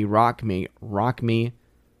 Rock me, rock me, rock me.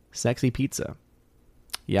 Sexy pizza.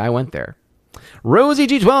 Yeah, I went there. Rosie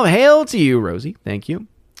G12. Hail to you, Rosie. Thank you.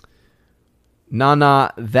 Nah,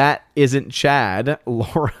 that isn't Chad.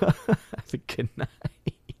 Laura. Good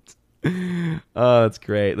night. Oh, that's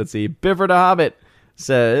great. Let's see. Biffer the Hobbit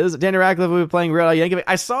says, Daniel Radcliffe will be playing Weird Al Yankovic.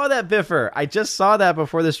 I saw that, Biffer. I just saw that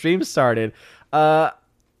before the stream started. I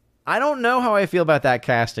don't know how I feel about that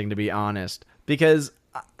casting, to be honest, because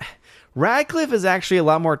Radcliffe is actually a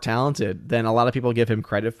lot more talented than a lot of people give him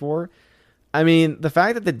credit for. I mean, the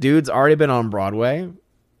fact that the dude's already been on Broadway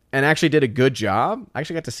and actually did a good job. I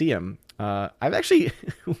actually got to see him. I've actually,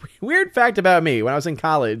 weird fact about me, when I was in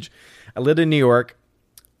college, I lived in New York,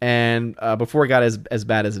 and before it got as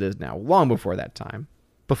bad as it is now, long before that time,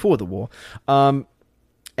 before the war.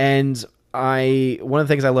 And one of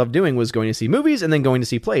the things I loved doing was going to see movies and then going to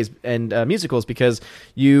see plays and musicals, because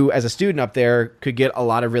you, as a student up there, could get a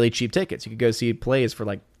lot of really cheap tickets. You could go see plays for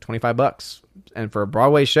like $25, and for a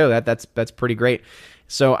Broadway show, that's pretty great.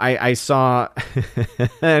 So I saw,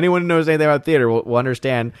 anyone who knows anything about theater will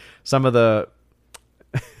understand some of the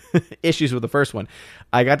issues with the first one.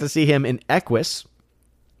 I got to see him in Equus.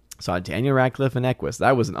 Saw Daniel Radcliffe in Equus.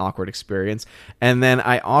 That was an awkward experience. And then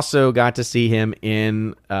I also got to see him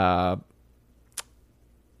in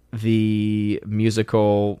the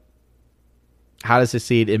musical How to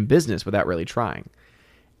Succeed in Business Without Really Trying.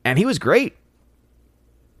 And he was great.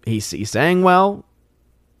 He sang well,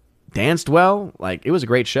 danced well. Like, it was a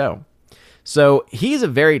great show. So he's a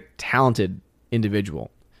very talented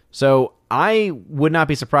individual. So I would not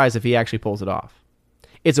be surprised if he actually pulls it off.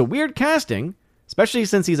 It's a weird casting, especially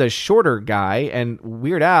since he's a shorter guy, and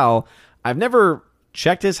Weird Al, I've never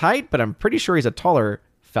checked his height, but I'm pretty sure he's a taller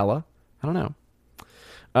fella. I don't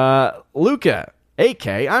know. Luca,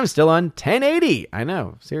 8K, I'm still on 1080. I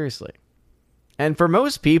know, seriously. And for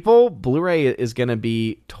most people, Blu-ray is going to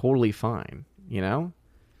be totally fine, you know?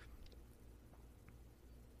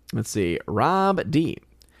 Let's see. Rob D.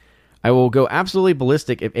 I will go absolutely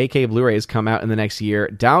ballistic if 8K Blu-rays come out in the next year.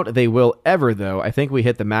 Doubt they will ever, though. I think we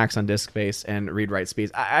hit the max on disk space and read-write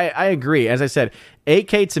speeds. I agree. As I said,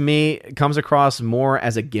 8K to me comes across more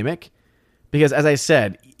as a gimmick, because, as I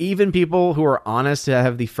said, even people who are honest to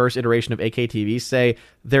have the first iteration of 8K TV say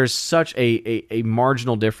there's such a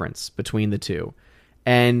marginal difference between the two.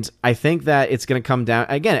 And I think that it's going to come down,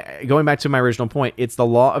 again, going back to my original point, it's the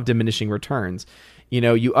law of diminishing returns. You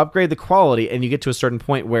know, you upgrade the quality and you get to a certain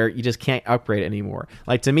point where you just can't upgrade it anymore.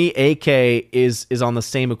 Like, to me, 8K is on the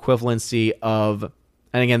same equivalency of,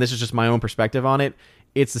 and again, this is just my own perspective on it,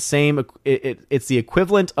 it's the same, it's the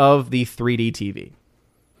equivalent of the 3D TV.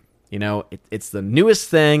 You know, it's the newest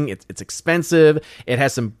thing, it's expensive, it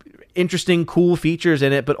has some interesting, cool features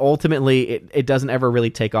in it, but ultimately it doesn't ever really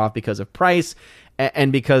take off because of price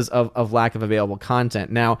and because of lack of available content.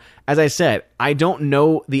 Now, as I said, I don't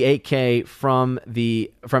know the 8K from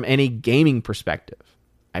any gaming perspective.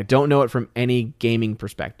 I don't know it from any gaming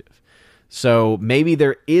perspective. So maybe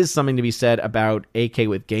there is something to be said about 8K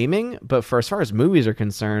with gaming, but for as far as movies are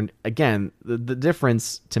concerned, again, the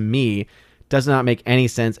difference to me does not make any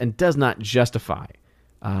sense and does not justify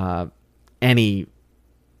any,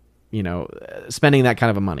 spending that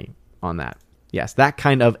kind of a money on that. Yes, that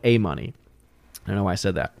kind of a money. I don't know why I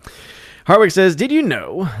said that. Hardwick says, did you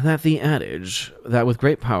know that the adage that with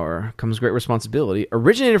great power comes great responsibility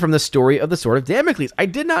originated from the story of the Sword of Damocles? I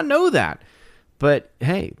did not know that. But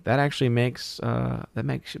hey, that actually makes a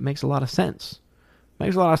lot of sense.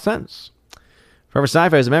 Makes a lot of sense. Forever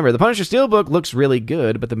Sci-Fi is a member. The Punisher Steelbook looks really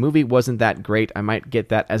good, but the movie wasn't that great. I might get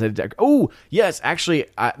that as a... Oh, yes, actually,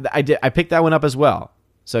 I did. I picked that one up as well.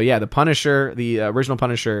 So yeah, the Punisher, the original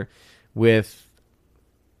Punisher with...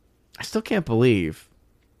 I still can't believe.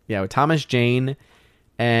 Yeah, with Thomas Jane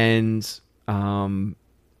and John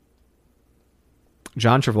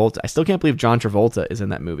Travolta. I still can't believe John Travolta is in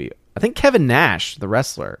that movie. I think Kevin Nash, the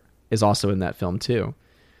wrestler, is also in that film too.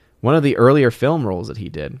 One of the earlier film roles that he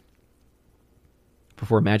did.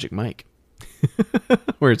 before Magic Mike,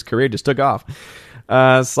 where his career just took off.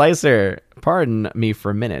 Slicer, pardon me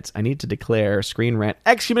for a minute. I need to declare Screen Rant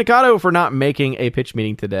excommunicado for not making a pitch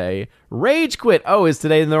meeting today. Rage quit. Oh, is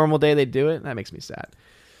today the normal day they do it? That makes me sad.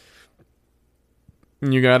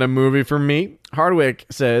 You got a movie for me? Hardwick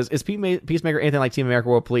says, is Peacemaker anything like Team America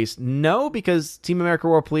World Police? No, because Team America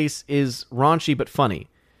World Police is raunchy but funny,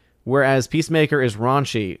 whereas Peacemaker is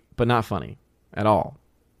raunchy but not funny at all.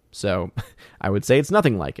 So I would say it's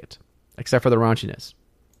nothing like it, except for the raunchiness.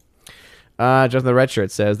 Jonathan the Red Shirt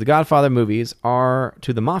says, the Godfather movies are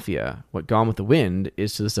to the Mafia what Gone with the Wind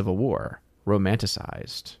is to the Civil War.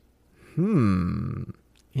 Romanticized.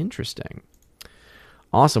 Interesting.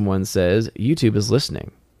 Awesome One says, YouTube is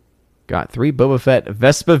listening. Got 3 Boba Fett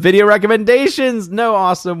Vespa video recommendations. No,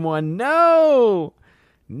 Awesome One. No.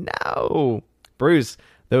 Bruce,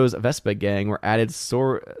 those Vespa gang were added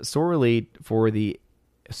solely for the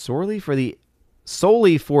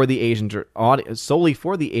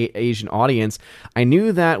Asian audience. I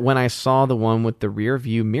knew that when I saw the one with the rear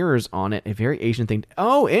view mirrors on it, a very Asian thing.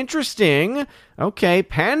 Oh, interesting. Okay,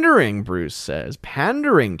 pandering, Bruce says.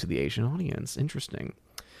 Pandering to the Asian audience. Interesting.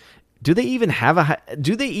 Do they even have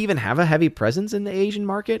a heavy presence in the Asian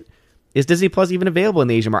market? Is Disney Plus even available in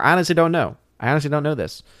the Asian market? I honestly don't know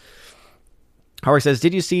this. Howard says,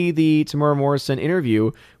 did you see the Tamora Morrison interview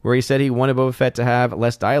where he said he wanted Boba Fett to have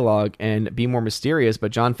less dialogue and be more mysterious,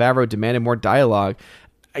 but Jon Favreau demanded more dialogue?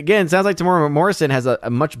 Again, it sounds like Tamora Morrison has a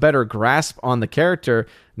much better grasp on the character.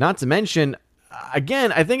 Not to mention,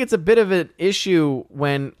 again, I think it's a bit of an issue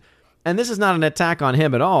when, and this is not an attack on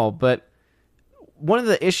him at all, but one of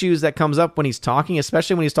the issues that comes up when he's talking,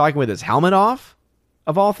 especially when he's talking with his helmet off,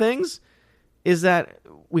 of all things, is that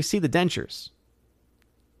we see the dentures.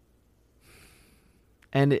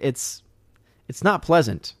 And it's not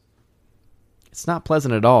pleasant. It's not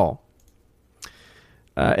pleasant at all.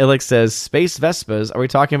 Ilix says, Space Vespas, are we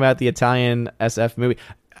talking about the Italian SF movie?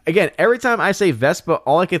 Again, every time I say Vespa,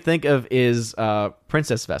 all I can think of is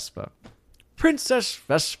Princess Vespa. Princess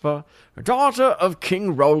Vespa, daughter of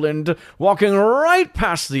King Roland, walking right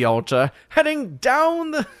past the altar, heading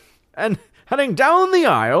down the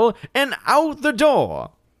aisle and out the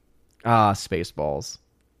door. Ah, Spaceballs.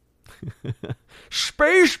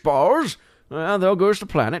 Spaceballs? Well, there goes the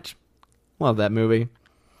planet. Love that movie.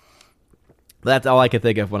 That's all I can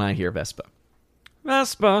think of when I hear Vespa.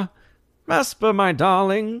 Vespa, my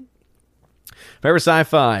darling. Forever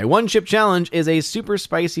Sci-Fi. One chip challenge is a super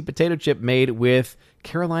spicy potato chip made with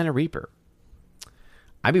Carolina Reaper.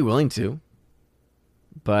 I'd be willing to,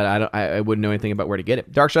 but I wouldn't know anything about where to get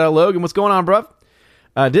it. Dark Shadow Logan, what's going on, bruv?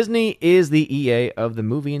 Disney is the EA of the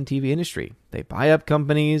movie and TV industry. They buy up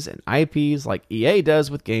companies and IPs like EA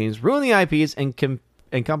does with games, ruin the IPs and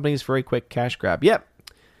companies for a quick cash grab. Yep,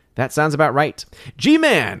 that sounds about right.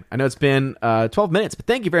 G-Man, I know it's been 12 minutes, but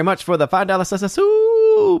thank you very much for the $5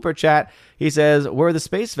 super chat. He says, were the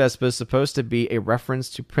Space Vespas supposed to be a reference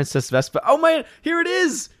to Princess Vespa? Oh man, here it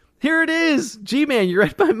is. G-Man, you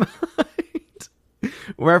read my mind.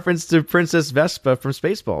 Reference to Princess Vespa from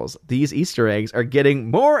Spaceballs. These Easter eggs are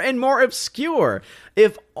getting more and more obscure.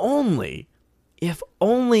 If only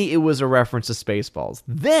it was a reference to Spaceballs.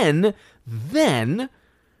 Then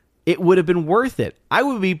it would have been worth it. I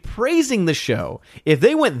would be praising the show. If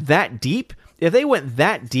they went that deep to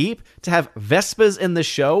have Vespas in the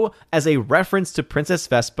show as a reference to Princess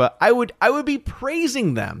Vespa, I would be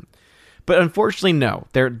praising them. But unfortunately, no.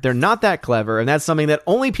 They're not that clever, and that's something that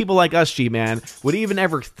only people like us, G-Man, would even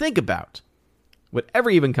ever think about. Would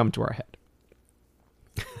ever even come to our head.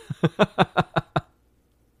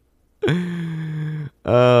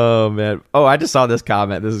 Oh, man. Oh, I just saw this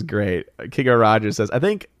comment. This is great. Kingo Rogers says, I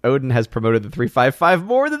think Odin has promoted the 355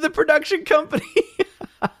 more than the production company.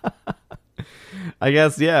 I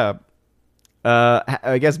guess, yeah.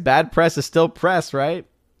 I guess bad press is still press, right?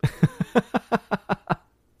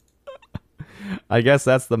 I guess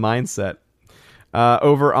that's the mindset.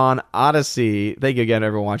 Over on Odyssey. Thank you again,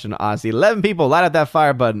 everyone watching Odyssey. 11 people, light up that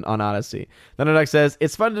fire button on Odyssey. Thunderduck says,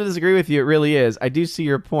 it's fun to disagree with you. It really is. I do see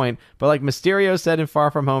your point. But like Mysterio said in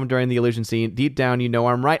Far From Home during the illusion scene, deep down, you know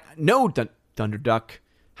I'm right. No, Thunderduck.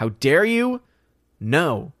 How dare you?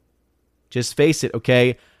 No. Just face it,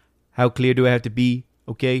 okay? How clear do I have to be?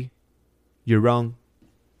 Okay? You're wrong.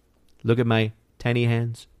 Look at my tiny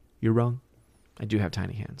hands. You're wrong. I do have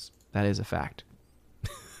tiny hands. That is a fact.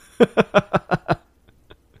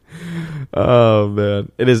 Oh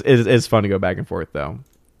man, it's fun to go back and forth though.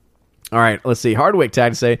 All right, let's see. Hardwick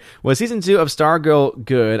tag to say, was season 2 of Stargirl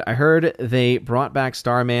good? I heard they brought back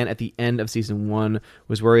Starman at the end of season 1.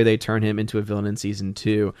 Was worried they turn him into a villain in season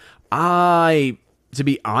 2. To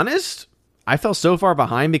be honest, I fell so far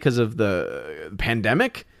behind because of the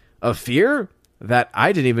pandemic of fear that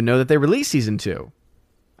I didn't even know that they released season 2.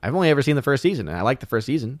 I've only ever seen the first season, and I like the first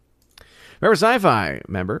season. Remember Sci-Fi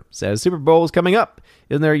member says Super Bowl is coming up.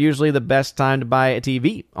 Isn't there usually the best time to buy a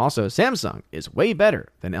TV? Also, Samsung is way better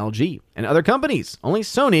than LG and other companies. Only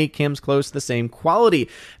Sony comes close to the same quality.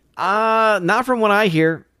 Not from what I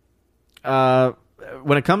hear.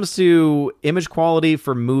 When it comes to image quality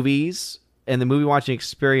for movies and the movie watching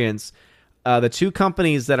experience, the two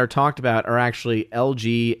companies that are talked about are actually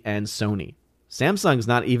LG and Sony. Samsung's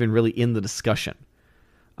not even really in the discussion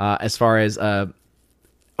as far as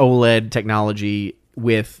OLED technology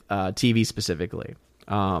with TV specifically,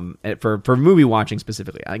 for movie watching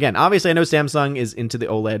specifically. Again, obviously, I know Samsung is into the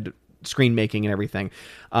OLED screen making and everything,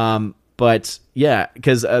 but yeah,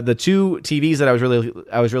 because the two TVs that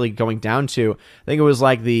I was really going down to, I think it was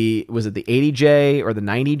like the 80J or the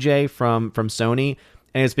 90J from Sony,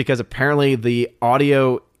 and it's because apparently the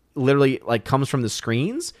audio literally like comes from the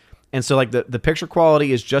screens. And so like the picture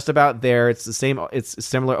quality is just about there. It's the same. It's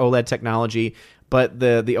similar OLED technology, but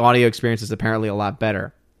the audio experience is apparently a lot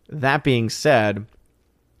better. That being said,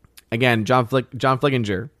 again, John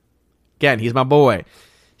Flickinger, again, he's my boy.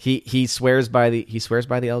 He swears by the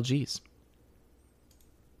LGs.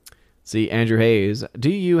 See, Andrew Hayes, do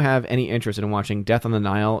you have any interest in watching Death on the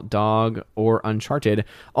Nile, Dog, or Uncharted?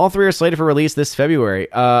 All three are slated for release this February.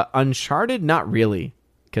 Uncharted, not really,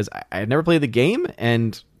 because I never played the game,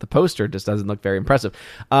 and the poster just doesn't look very impressive.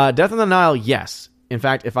 Death on the Nile, yes. In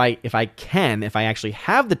fact, if I actually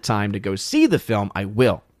have the time to go see the film, I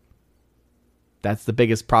will. That's the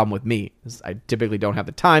biggest problem with me. I typically don't have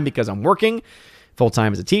the time because I'm working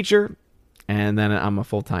full-time as a teacher, and then I'm a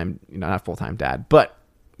full-time, not full-time dad, but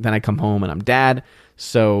then I come home and I'm dad.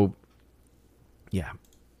 So, yeah,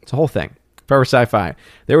 it's a whole thing. Forever Sci-Fi.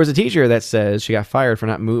 There was a teacher that says she got fired for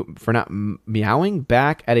not meowing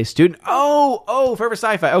back at a student. Oh, Forever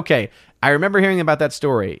Sci-Fi. Okay, I remember hearing about that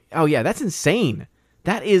story. Oh yeah, that's insane.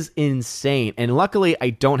 That is insane. And luckily, I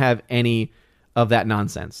don't have any of that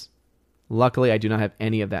nonsense. Luckily, I do not have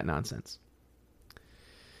any of that nonsense.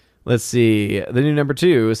 Let's see. The new number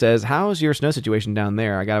 2 says, how's your snow situation down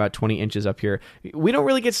there? I got about 20 inches up here. We don't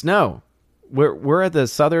really get snow. We're at the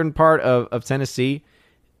southern part of Tennessee,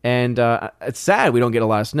 and it's sad we don't get a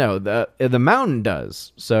lot of snow. The mountain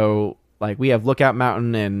does. So, like, we have Lookout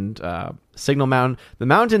Mountain and Signal Mountain. The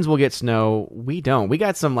mountains will get snow. We don't. We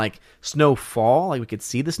got some, like, snowfall. Like, we could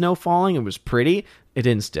see the snow falling. It was pretty. It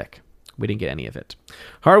didn't stick. We didn't get any of it.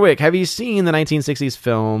 Hardwick, have you seen the 1960s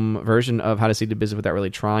film version of How to Seek the Business Without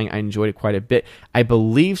Really Trying? I enjoyed it quite a bit. I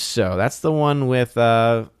believe so. That's the one with,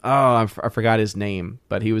 I forgot his name,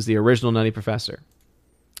 but he was the original Nutty Professor.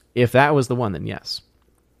 If that was the one, then yes.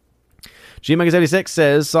 GMX86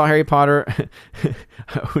 says, saw Harry Potter.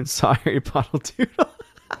 Saw Harry Potter Doodle.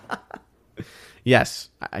 Yes,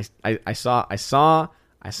 I saw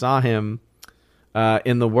him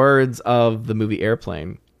in the words of the movie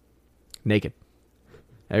Airplane. Naked.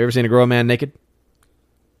 Have you ever seen a grown man naked?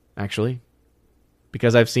 Actually.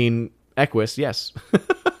 Because I've seen Equus, yes.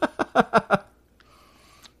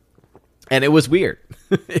 And it was weird.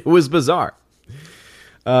 It was bizarre.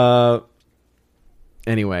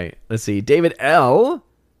 Anyway, let's see. David L.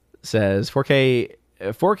 says 4K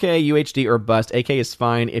UHD or bust. AK is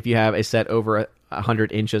fine if you have a set over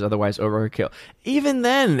 100 inches, otherwise overkill. Even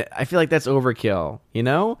then, I feel like that's overkill, you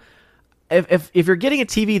know? If you're getting a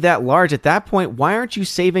TV that large at that point, why aren't you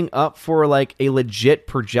saving up for like a legit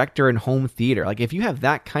projector and home theater? Like if you have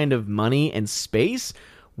that kind of money and space,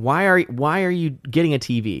 why are you getting a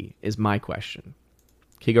TV? Is my question.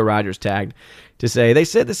 Kigo Rogers tagged to say they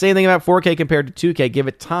said the same thing about 4K compared to 2K. Give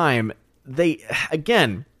it time. There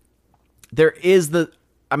is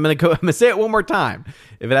I'm gonna say it one more time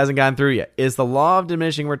if it hasn't gotten through yet. Is the law of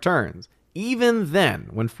diminishing returns. Even then,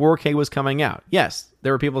 when 4K was coming out, yes,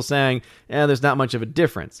 there were people saying, there's not much of a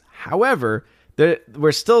difference. However,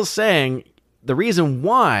 we're still saying the reason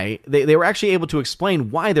why, they were actually able to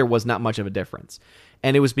explain why there was not much of a difference.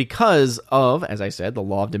 And it was because of, as I said, the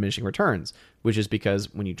law of diminishing returns, which is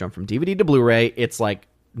because when you jump from DVD to Blu-ray, it's like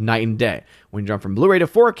night and day. When you jump from Blu-ray to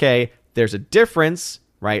 4K, there's a difference,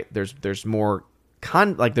 right? There's more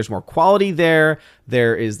there's more quality there.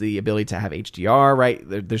 There is the ability to have HDR, right?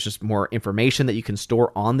 There's just more information that you can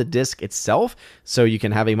store on the disc itself, so you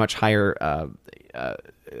can have a much higher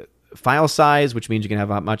file size, which means you can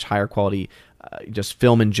have a much higher quality just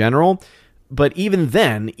film in general. But even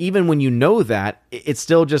then, even when you know that, it's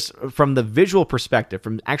still just from the visual perspective,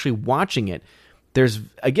 from actually watching it, there's,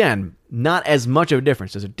 again, not as much of a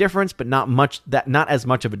difference. There's a difference, but not as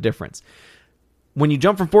much of a difference. When you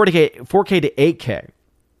jump from 4K to 8K,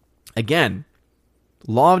 Again,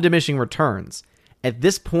 law of diminishing returns. At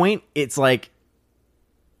this point, it's like,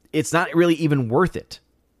 it's not really even worth it.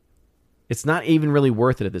 It's not even really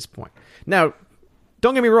worth it at this point. Now,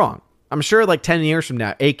 don't get me wrong. I'm sure like 10 years from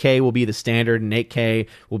now, 8K will be the standard and 8K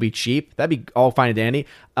will be cheap. That'd be all fine and dandy.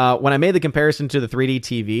 When I made the comparison to the 3D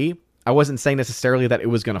TV, I wasn't saying necessarily that it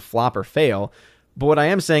was going to flop or fail. But what I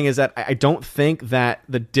am saying is that I don't think that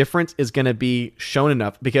the difference is going to be shown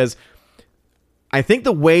enough, because I think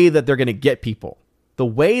the way that they're going to get people, to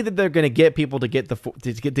get the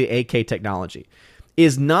 8K technology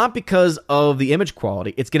is not because of the image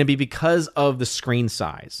quality. It's going to be because of the screen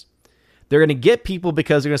size. They're going to get people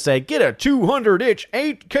because they're going to say, get a 200-inch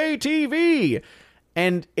 8K TV.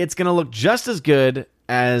 And it's going to look just as good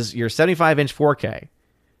as your 75-inch 4K.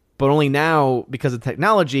 But only now, because of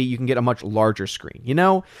technology, you can get a much larger screen, you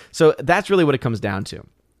know? So that's really what it comes down to.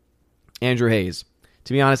 Andrew Hayes.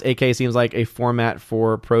 To be honest, 8K seems like a format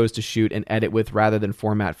for pros to shoot and edit with rather than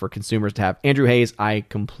format for consumers to have. Andrew Hayes, I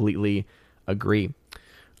completely agree.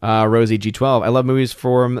 Rosie G12. I love movies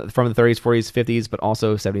from the 30s, 40s, 50s, but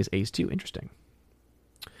also 70s, 80s too. Interesting.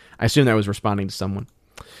 I assume that was responding to someone.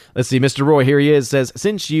 Let's see. Mr. Roy, here he is, says,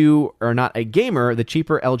 since you are not a gamer, the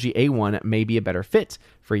cheaper LG A1 may be a better fit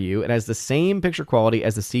for you. It has the same picture quality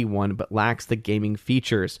as the C1, but lacks the gaming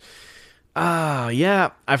features. Yeah,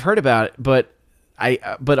 I've heard about it,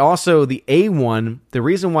 but also the A1, the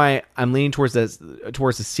reason why I'm leaning towards the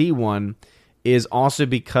C1 is also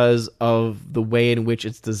because of the way in which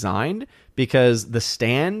it's designed, because the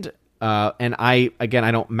stand, and I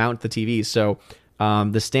don't mount the TV, so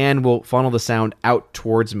the stand will funnel the sound out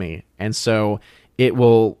towards me, and so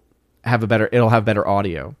it'll have better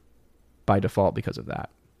audio by default because of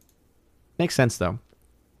that. Makes sense though.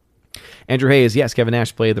 Andrew Hayes, yes, Kevin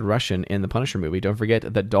Nash played the Russian in the Punisher movie. Don't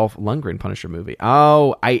forget the Dolph Lundgren Punisher movie.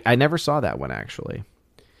 Oh, I never saw that one actually.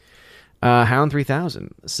 Hound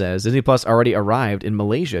 3000 says Disney Plus already arrived in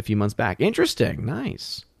Malaysia a few months back. Interesting.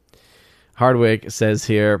 Nice. Hardwick says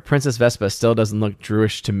here, Princess Vespa still doesn't look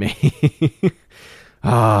Druish to me.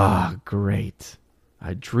 Great.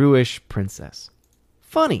 A Druish princess.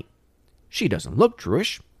 Funny. She doesn't look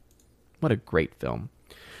Druish. What a great film.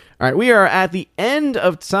 All right, we are at the end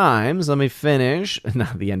of time. So let me finish.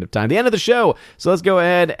 Not the end of time. The end of the show. So let's go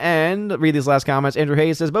ahead and read these last comments. Andrew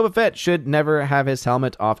Hayes says, Boba Fett should never have his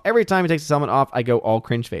helmet off. Every time he takes his helmet off, I go all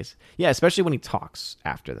cringe face. Yeah, especially when he talks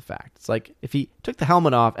after the fact. It's like, if he took the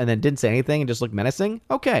helmet off and then didn't say anything and just looked menacing,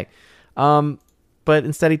 okay. But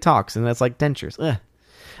instead he talks, and that's like dentures. Ugh.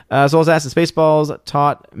 So I was asked, Spaceballs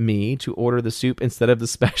taught me to order the soup instead of the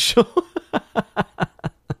special.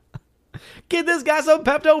 Get this guy some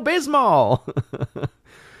Pepto-Bismol.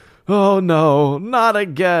 Oh no, not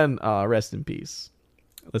again. Rest in peace.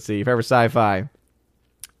 Let's see. Forever Sci-Fi.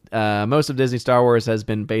 Most of Disney Star Wars has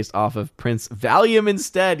been based off of Prince Valium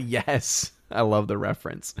instead. Yes. I love the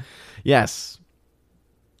reference. Yes.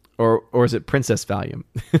 Or is it Princess Valium?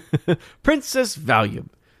 Princess Valium.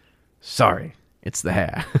 Sorry, it's the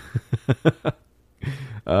hair.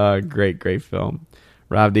 Great film.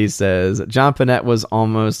 Rob D says, John Panette was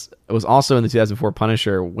also in the 2004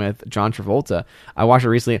 Punisher with John Travolta. I watched it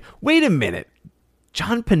recently. Wait a minute.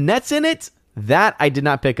 John Panette's in it? That I did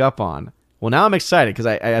not pick up on. Well, now I'm excited because,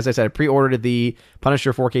 as I said, I pre-ordered the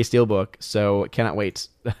Punisher 4K Steelbook, so cannot wait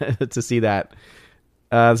to see that.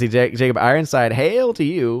 Let's see, Jacob Ironside, hail to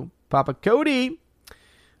you. Papa Cody.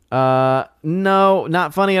 No,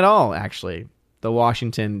 not funny at all, actually. The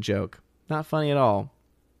Washington joke. Not funny at all.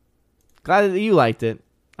 Glad that you liked it.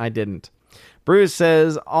 I didn't. Bruce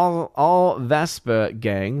says, all Vespa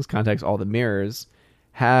gangs, context all the mirrors,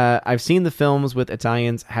 I've seen the films with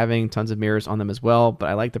Italians having tons of mirrors on them as well, but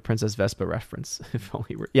I like the Princess Vespa reference.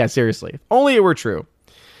 Seriously. If only it were true.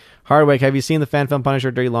 Hardwick, have you seen the fan film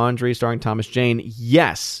Punisher Dirty Laundry starring Thomas Jane?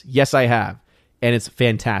 Yes. Yes, I have. And it's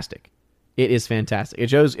fantastic. It is fantastic.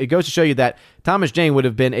 It goes to show you that Thomas Jane would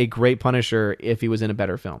have been a great Punisher if he was in a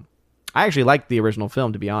better film. I actually liked the original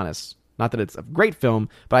film, to be honest. Not that it's a great film,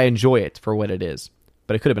 but I enjoy it for what it is.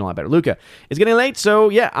 But it could have been a lot better. Luca, it's getting late, so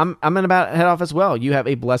yeah, I'm about to head off as well. You have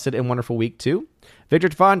a blessed and wonderful week too. Victor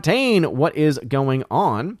Fontaine, what is going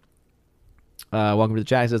on? Welcome to the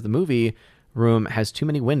chat. He says the movie room has too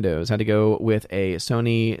many windows. Had to go with a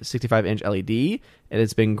Sony 65-inch LED, and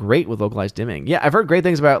it's been great with localized dimming. Yeah, I've heard great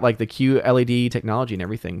things about like the QLED technology and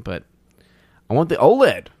everything, but I want the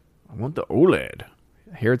OLED.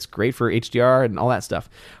 I hear it's great for HDR and all that stuff.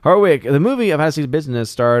 Hardwick, the movie of How to Succeed in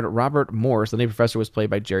Business starred Robert Morse. The name professor was played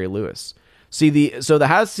by Jerry Lewis. So the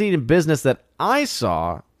How to Succeed in Business that I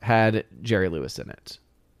saw had Jerry Lewis in it.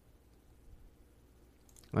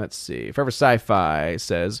 Let's see. Forever Sci-Fi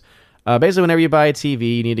says, Basically, whenever you buy a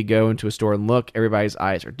TV, you need to go into a store and look. Everybody's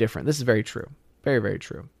eyes are different. This is very true. Very, very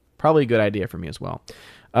true. Probably a good idea for me as well.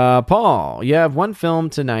 Paul, you have one film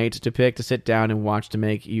tonight to pick to sit down and watch to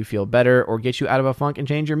make you feel better or get you out of a funk and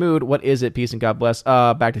change your mood. What is it? Peace and God bless.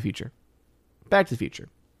 Back to the Future. Back to the Future.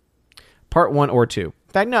 Part 1 or 2. In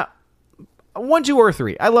fact, no. 1, 2, or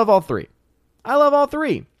 3. I love all three.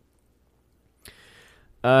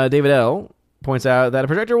 David L. points out that a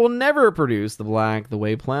projector will never produce the black the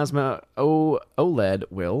way plasma OLED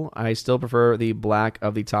will. I still prefer the black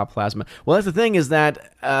of the top plasma. Well, that's the thing, is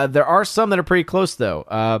that there are some that are pretty close,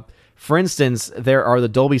 though. For instance, there are the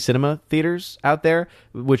Dolby Cinema theaters out there,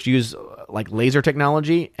 which use like laser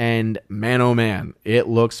technology, and man, oh man, it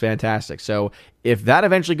looks fantastic. So if that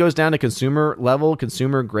eventually goes down to consumer level,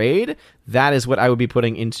 consumer grade, that is what I would be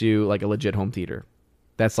putting into like a legit home theater.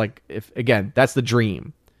 That's like, that's the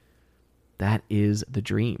dream. That is the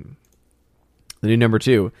dream. The new number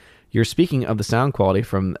 2. You're speaking of the sound quality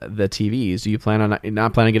from the TVs. Do you plan on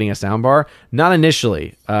not planning on getting a sound bar? Not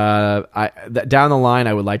initially. Down the line,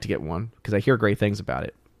 I would like to get one because I hear great things about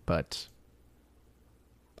it. But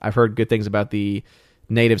I've heard good things about the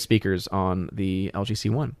native speakers on the LG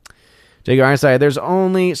C1. Jacob Ironside, there's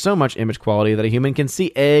only so much image quality that a human can see.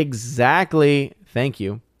 Exactly. Thank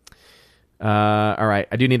you. All right.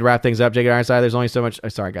 I do need to wrap things up. Jacob Ironside, there's only so much.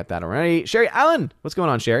 Sorry, I got that already. Sherry Allen, what's going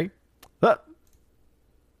on, Sherry?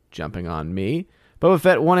 Jumping on me. Boba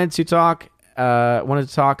Fett wanted to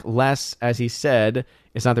talk less, as he said,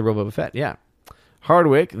 it's not the real Boba Fett. Yeah.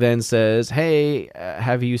 Hardwick then says, hey,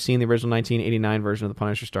 have you seen the original 1989 version of The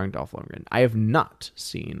Punisher starring Dolph Lundgren? I have not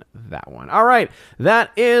seen that one. All right.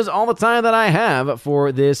 That is all the time that I have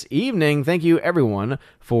for this evening. Thank you, everyone,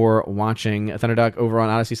 for watching. Thunderduck over on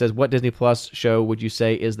Odyssey says, what Disney Plus show would you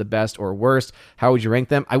say is the best or worst? How would you rank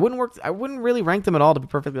them? I wouldn't really rank them at all, to be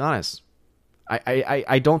perfectly honest.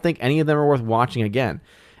 I don't think any of them are worth watching again.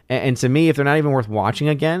 And to me, if they're not even worth watching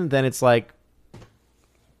again, then it's like,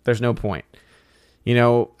 there's no point. You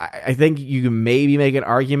know, I think you can maybe make an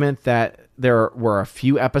argument that there were a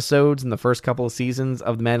few episodes in the first couple of seasons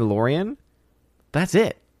of The Mandalorian. That's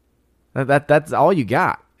it. That's all you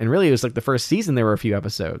got. And really, it was like the first season there were a few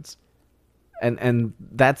episodes. And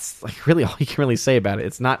that's like really all you can really say about it.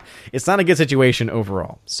 It's not a good situation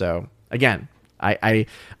overall. So, again, I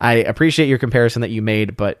appreciate your comparison that you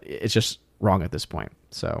made, but it's just wrong at this point.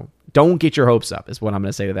 So don't get your hopes up is what I'm going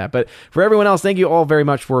to say to that. But for everyone else, thank you all very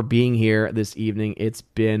much for being here this evening. It's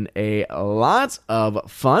been a lot of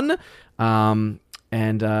fun. And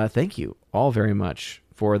thank you all very much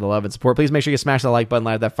for the love and support. Please make sure you smash that like button,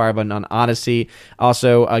 light that fire button on Odyssey.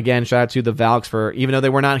 Also, again, shout out to the Valks for, even though they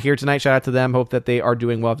were not here tonight, shout out to them. Hope that they are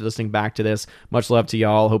doing well after listening back to this. Much love to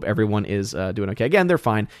y'all. Hope everyone is doing okay. Again, they're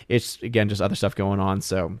fine. It's, again, just other stuff going on.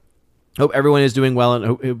 So hope everyone is doing well and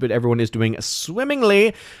hope everyone is doing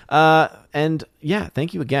swimmingly. And yeah,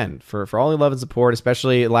 thank you again for all the love and support,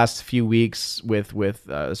 especially the last few weeks with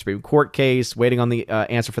the Supreme Court case, waiting on the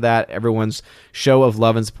answer for that. Everyone's show of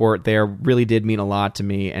love and support there really did mean a lot to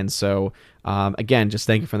me. And so, again, just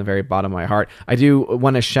thank you from the very bottom of my heart. I do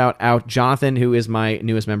want to shout out Jonathan, who is my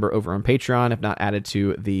newest member over on Patreon. I've not added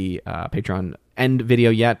to the Patreon end video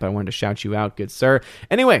yet, but I wanted to shout you out, good sir.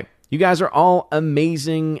 Anyway, you guys are all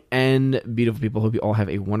amazing and beautiful people. Hope you all have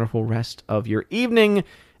a wonderful rest of your evening.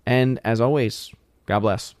 And as always, God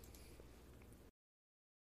bless.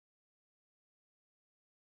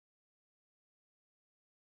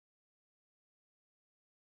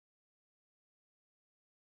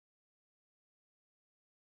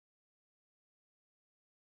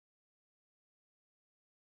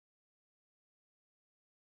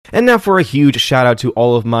 And now for a huge shout out to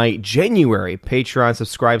all of my January Patreon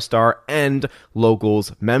Subscribe Star and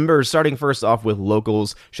Locals members. Starting first off with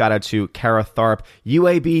Locals, shout out to Kara Tharp,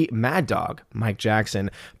 UAB Mad Dog, Mike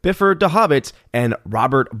Jackson, Biffer DeHobbit, and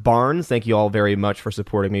Robert Barnes. Thank you all very much for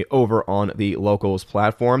supporting me over on the Locals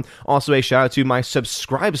platform. Also a shout out to my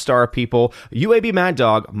Subscribe Star people, UAB Mad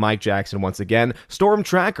Dog, Mike Jackson once again, Storm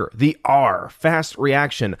Tracker, The R, Fast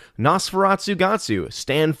Reaction, Nosferatu Gatsu,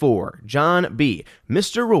 Stan 4, John B,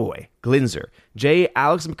 Mr. Roy, Glinzer, J.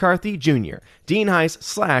 Alex McCarthy Jr., Dean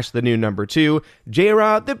Heiss / the new number 2,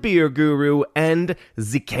 J-Rod the Beer Guru, and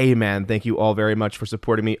ZK Man. Thank you all very much for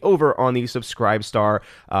supporting me over on the Subscribe Star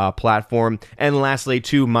platform. And lastly,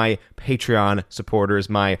 to my Patreon supporters,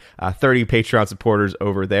 my 30 Patreon supporters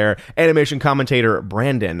over there, animation commentator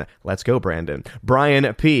Brandon, let's go Brandon,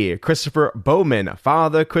 Brian P., Christopher Bowman,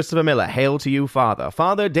 Father Christopher Miller, hail to you Father,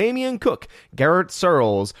 Father Damian Cook, Garrett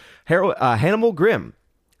Searles, Hannibal Grimm,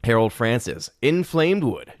 Harold Francis, Inflamed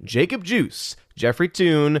Wood, Jacob Juice, Jeffrey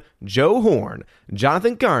Toone, Joe Horn,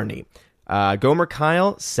 Jonathan Carney, Gomer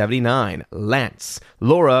Kyle, 79. Lance.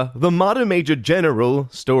 Laura, the Modern Major General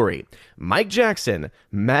story. Mike Jackson.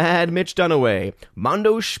 Mad Mitch Dunaway.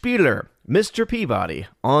 Mondo Spieler. Mr. Peabody.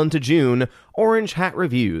 On to June. Orange Hat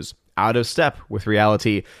Reviews. Out of Step with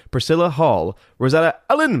Reality. Priscilla Hall. Rosetta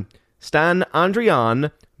Allen. Stan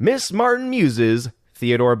Andrian. Miss Martin Muses.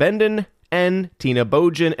 Theodore Benden. And Tina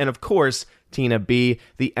Bojan. And of course, Tina B,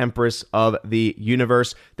 the Empress of the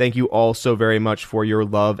Universe. Thank you all so very much for your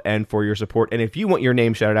love and for your support. And if you want your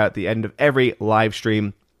name shouted out at the end of every live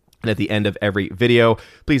stream and at the end of every video,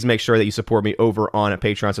 please make sure that you support me over on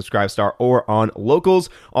Patreon, Subscribestar, or on Locals.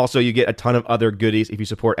 Also, you get a ton of other goodies if you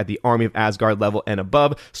support at the Army of Asgard level and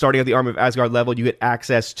above. Starting at the Army of Asgard level, you get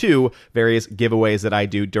access to various giveaways that I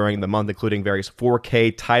do during the month, including various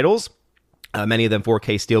 4K titles. Many of them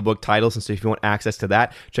 4K Steelbook titles, and so if you want access to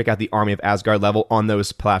that, check out the Army of Asgard level on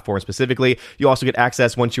those platforms specifically. You also get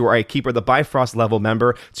access, once you are a Keeper the Bifrost level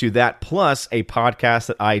member, to that, plus a podcast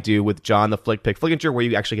that I do with John the Flick Pick Flickinger, where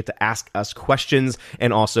you actually get to ask us questions,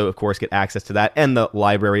 and also, of course, get access to that and the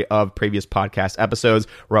library of previous podcast episodes.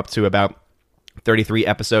 We're up to about 33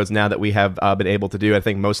 episodes now that we have been able to do. I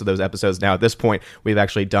think most of those episodes now at this point we've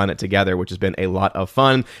actually done it together, which has been a lot of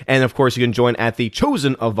fun. And of course, you can join at the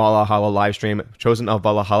Chosen of Valhalla live stream, Chosen of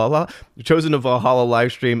Valhalla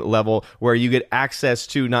live stream level, where you get access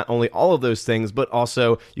to not only all of those things, but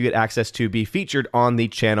also you get access to be featured on the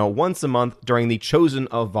channel once a month during the Chosen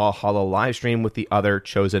of Valhalla live stream with the other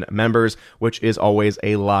Chosen members, which is always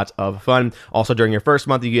a lot of fun. Also, during your first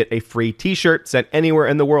month, you get a free t-shirt sent anywhere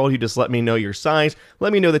in the world. You just let me know your size.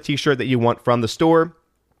 Let me know the t-shirt that you want from the store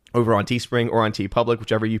over on Teespring or on TeePublic,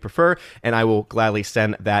 whichever you prefer, and I will gladly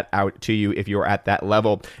send that out to you if you're at that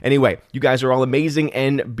level. Anyway, you guys are all amazing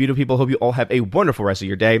and beautiful people. Hope you all have a wonderful rest of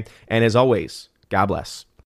your day, and as always, God bless.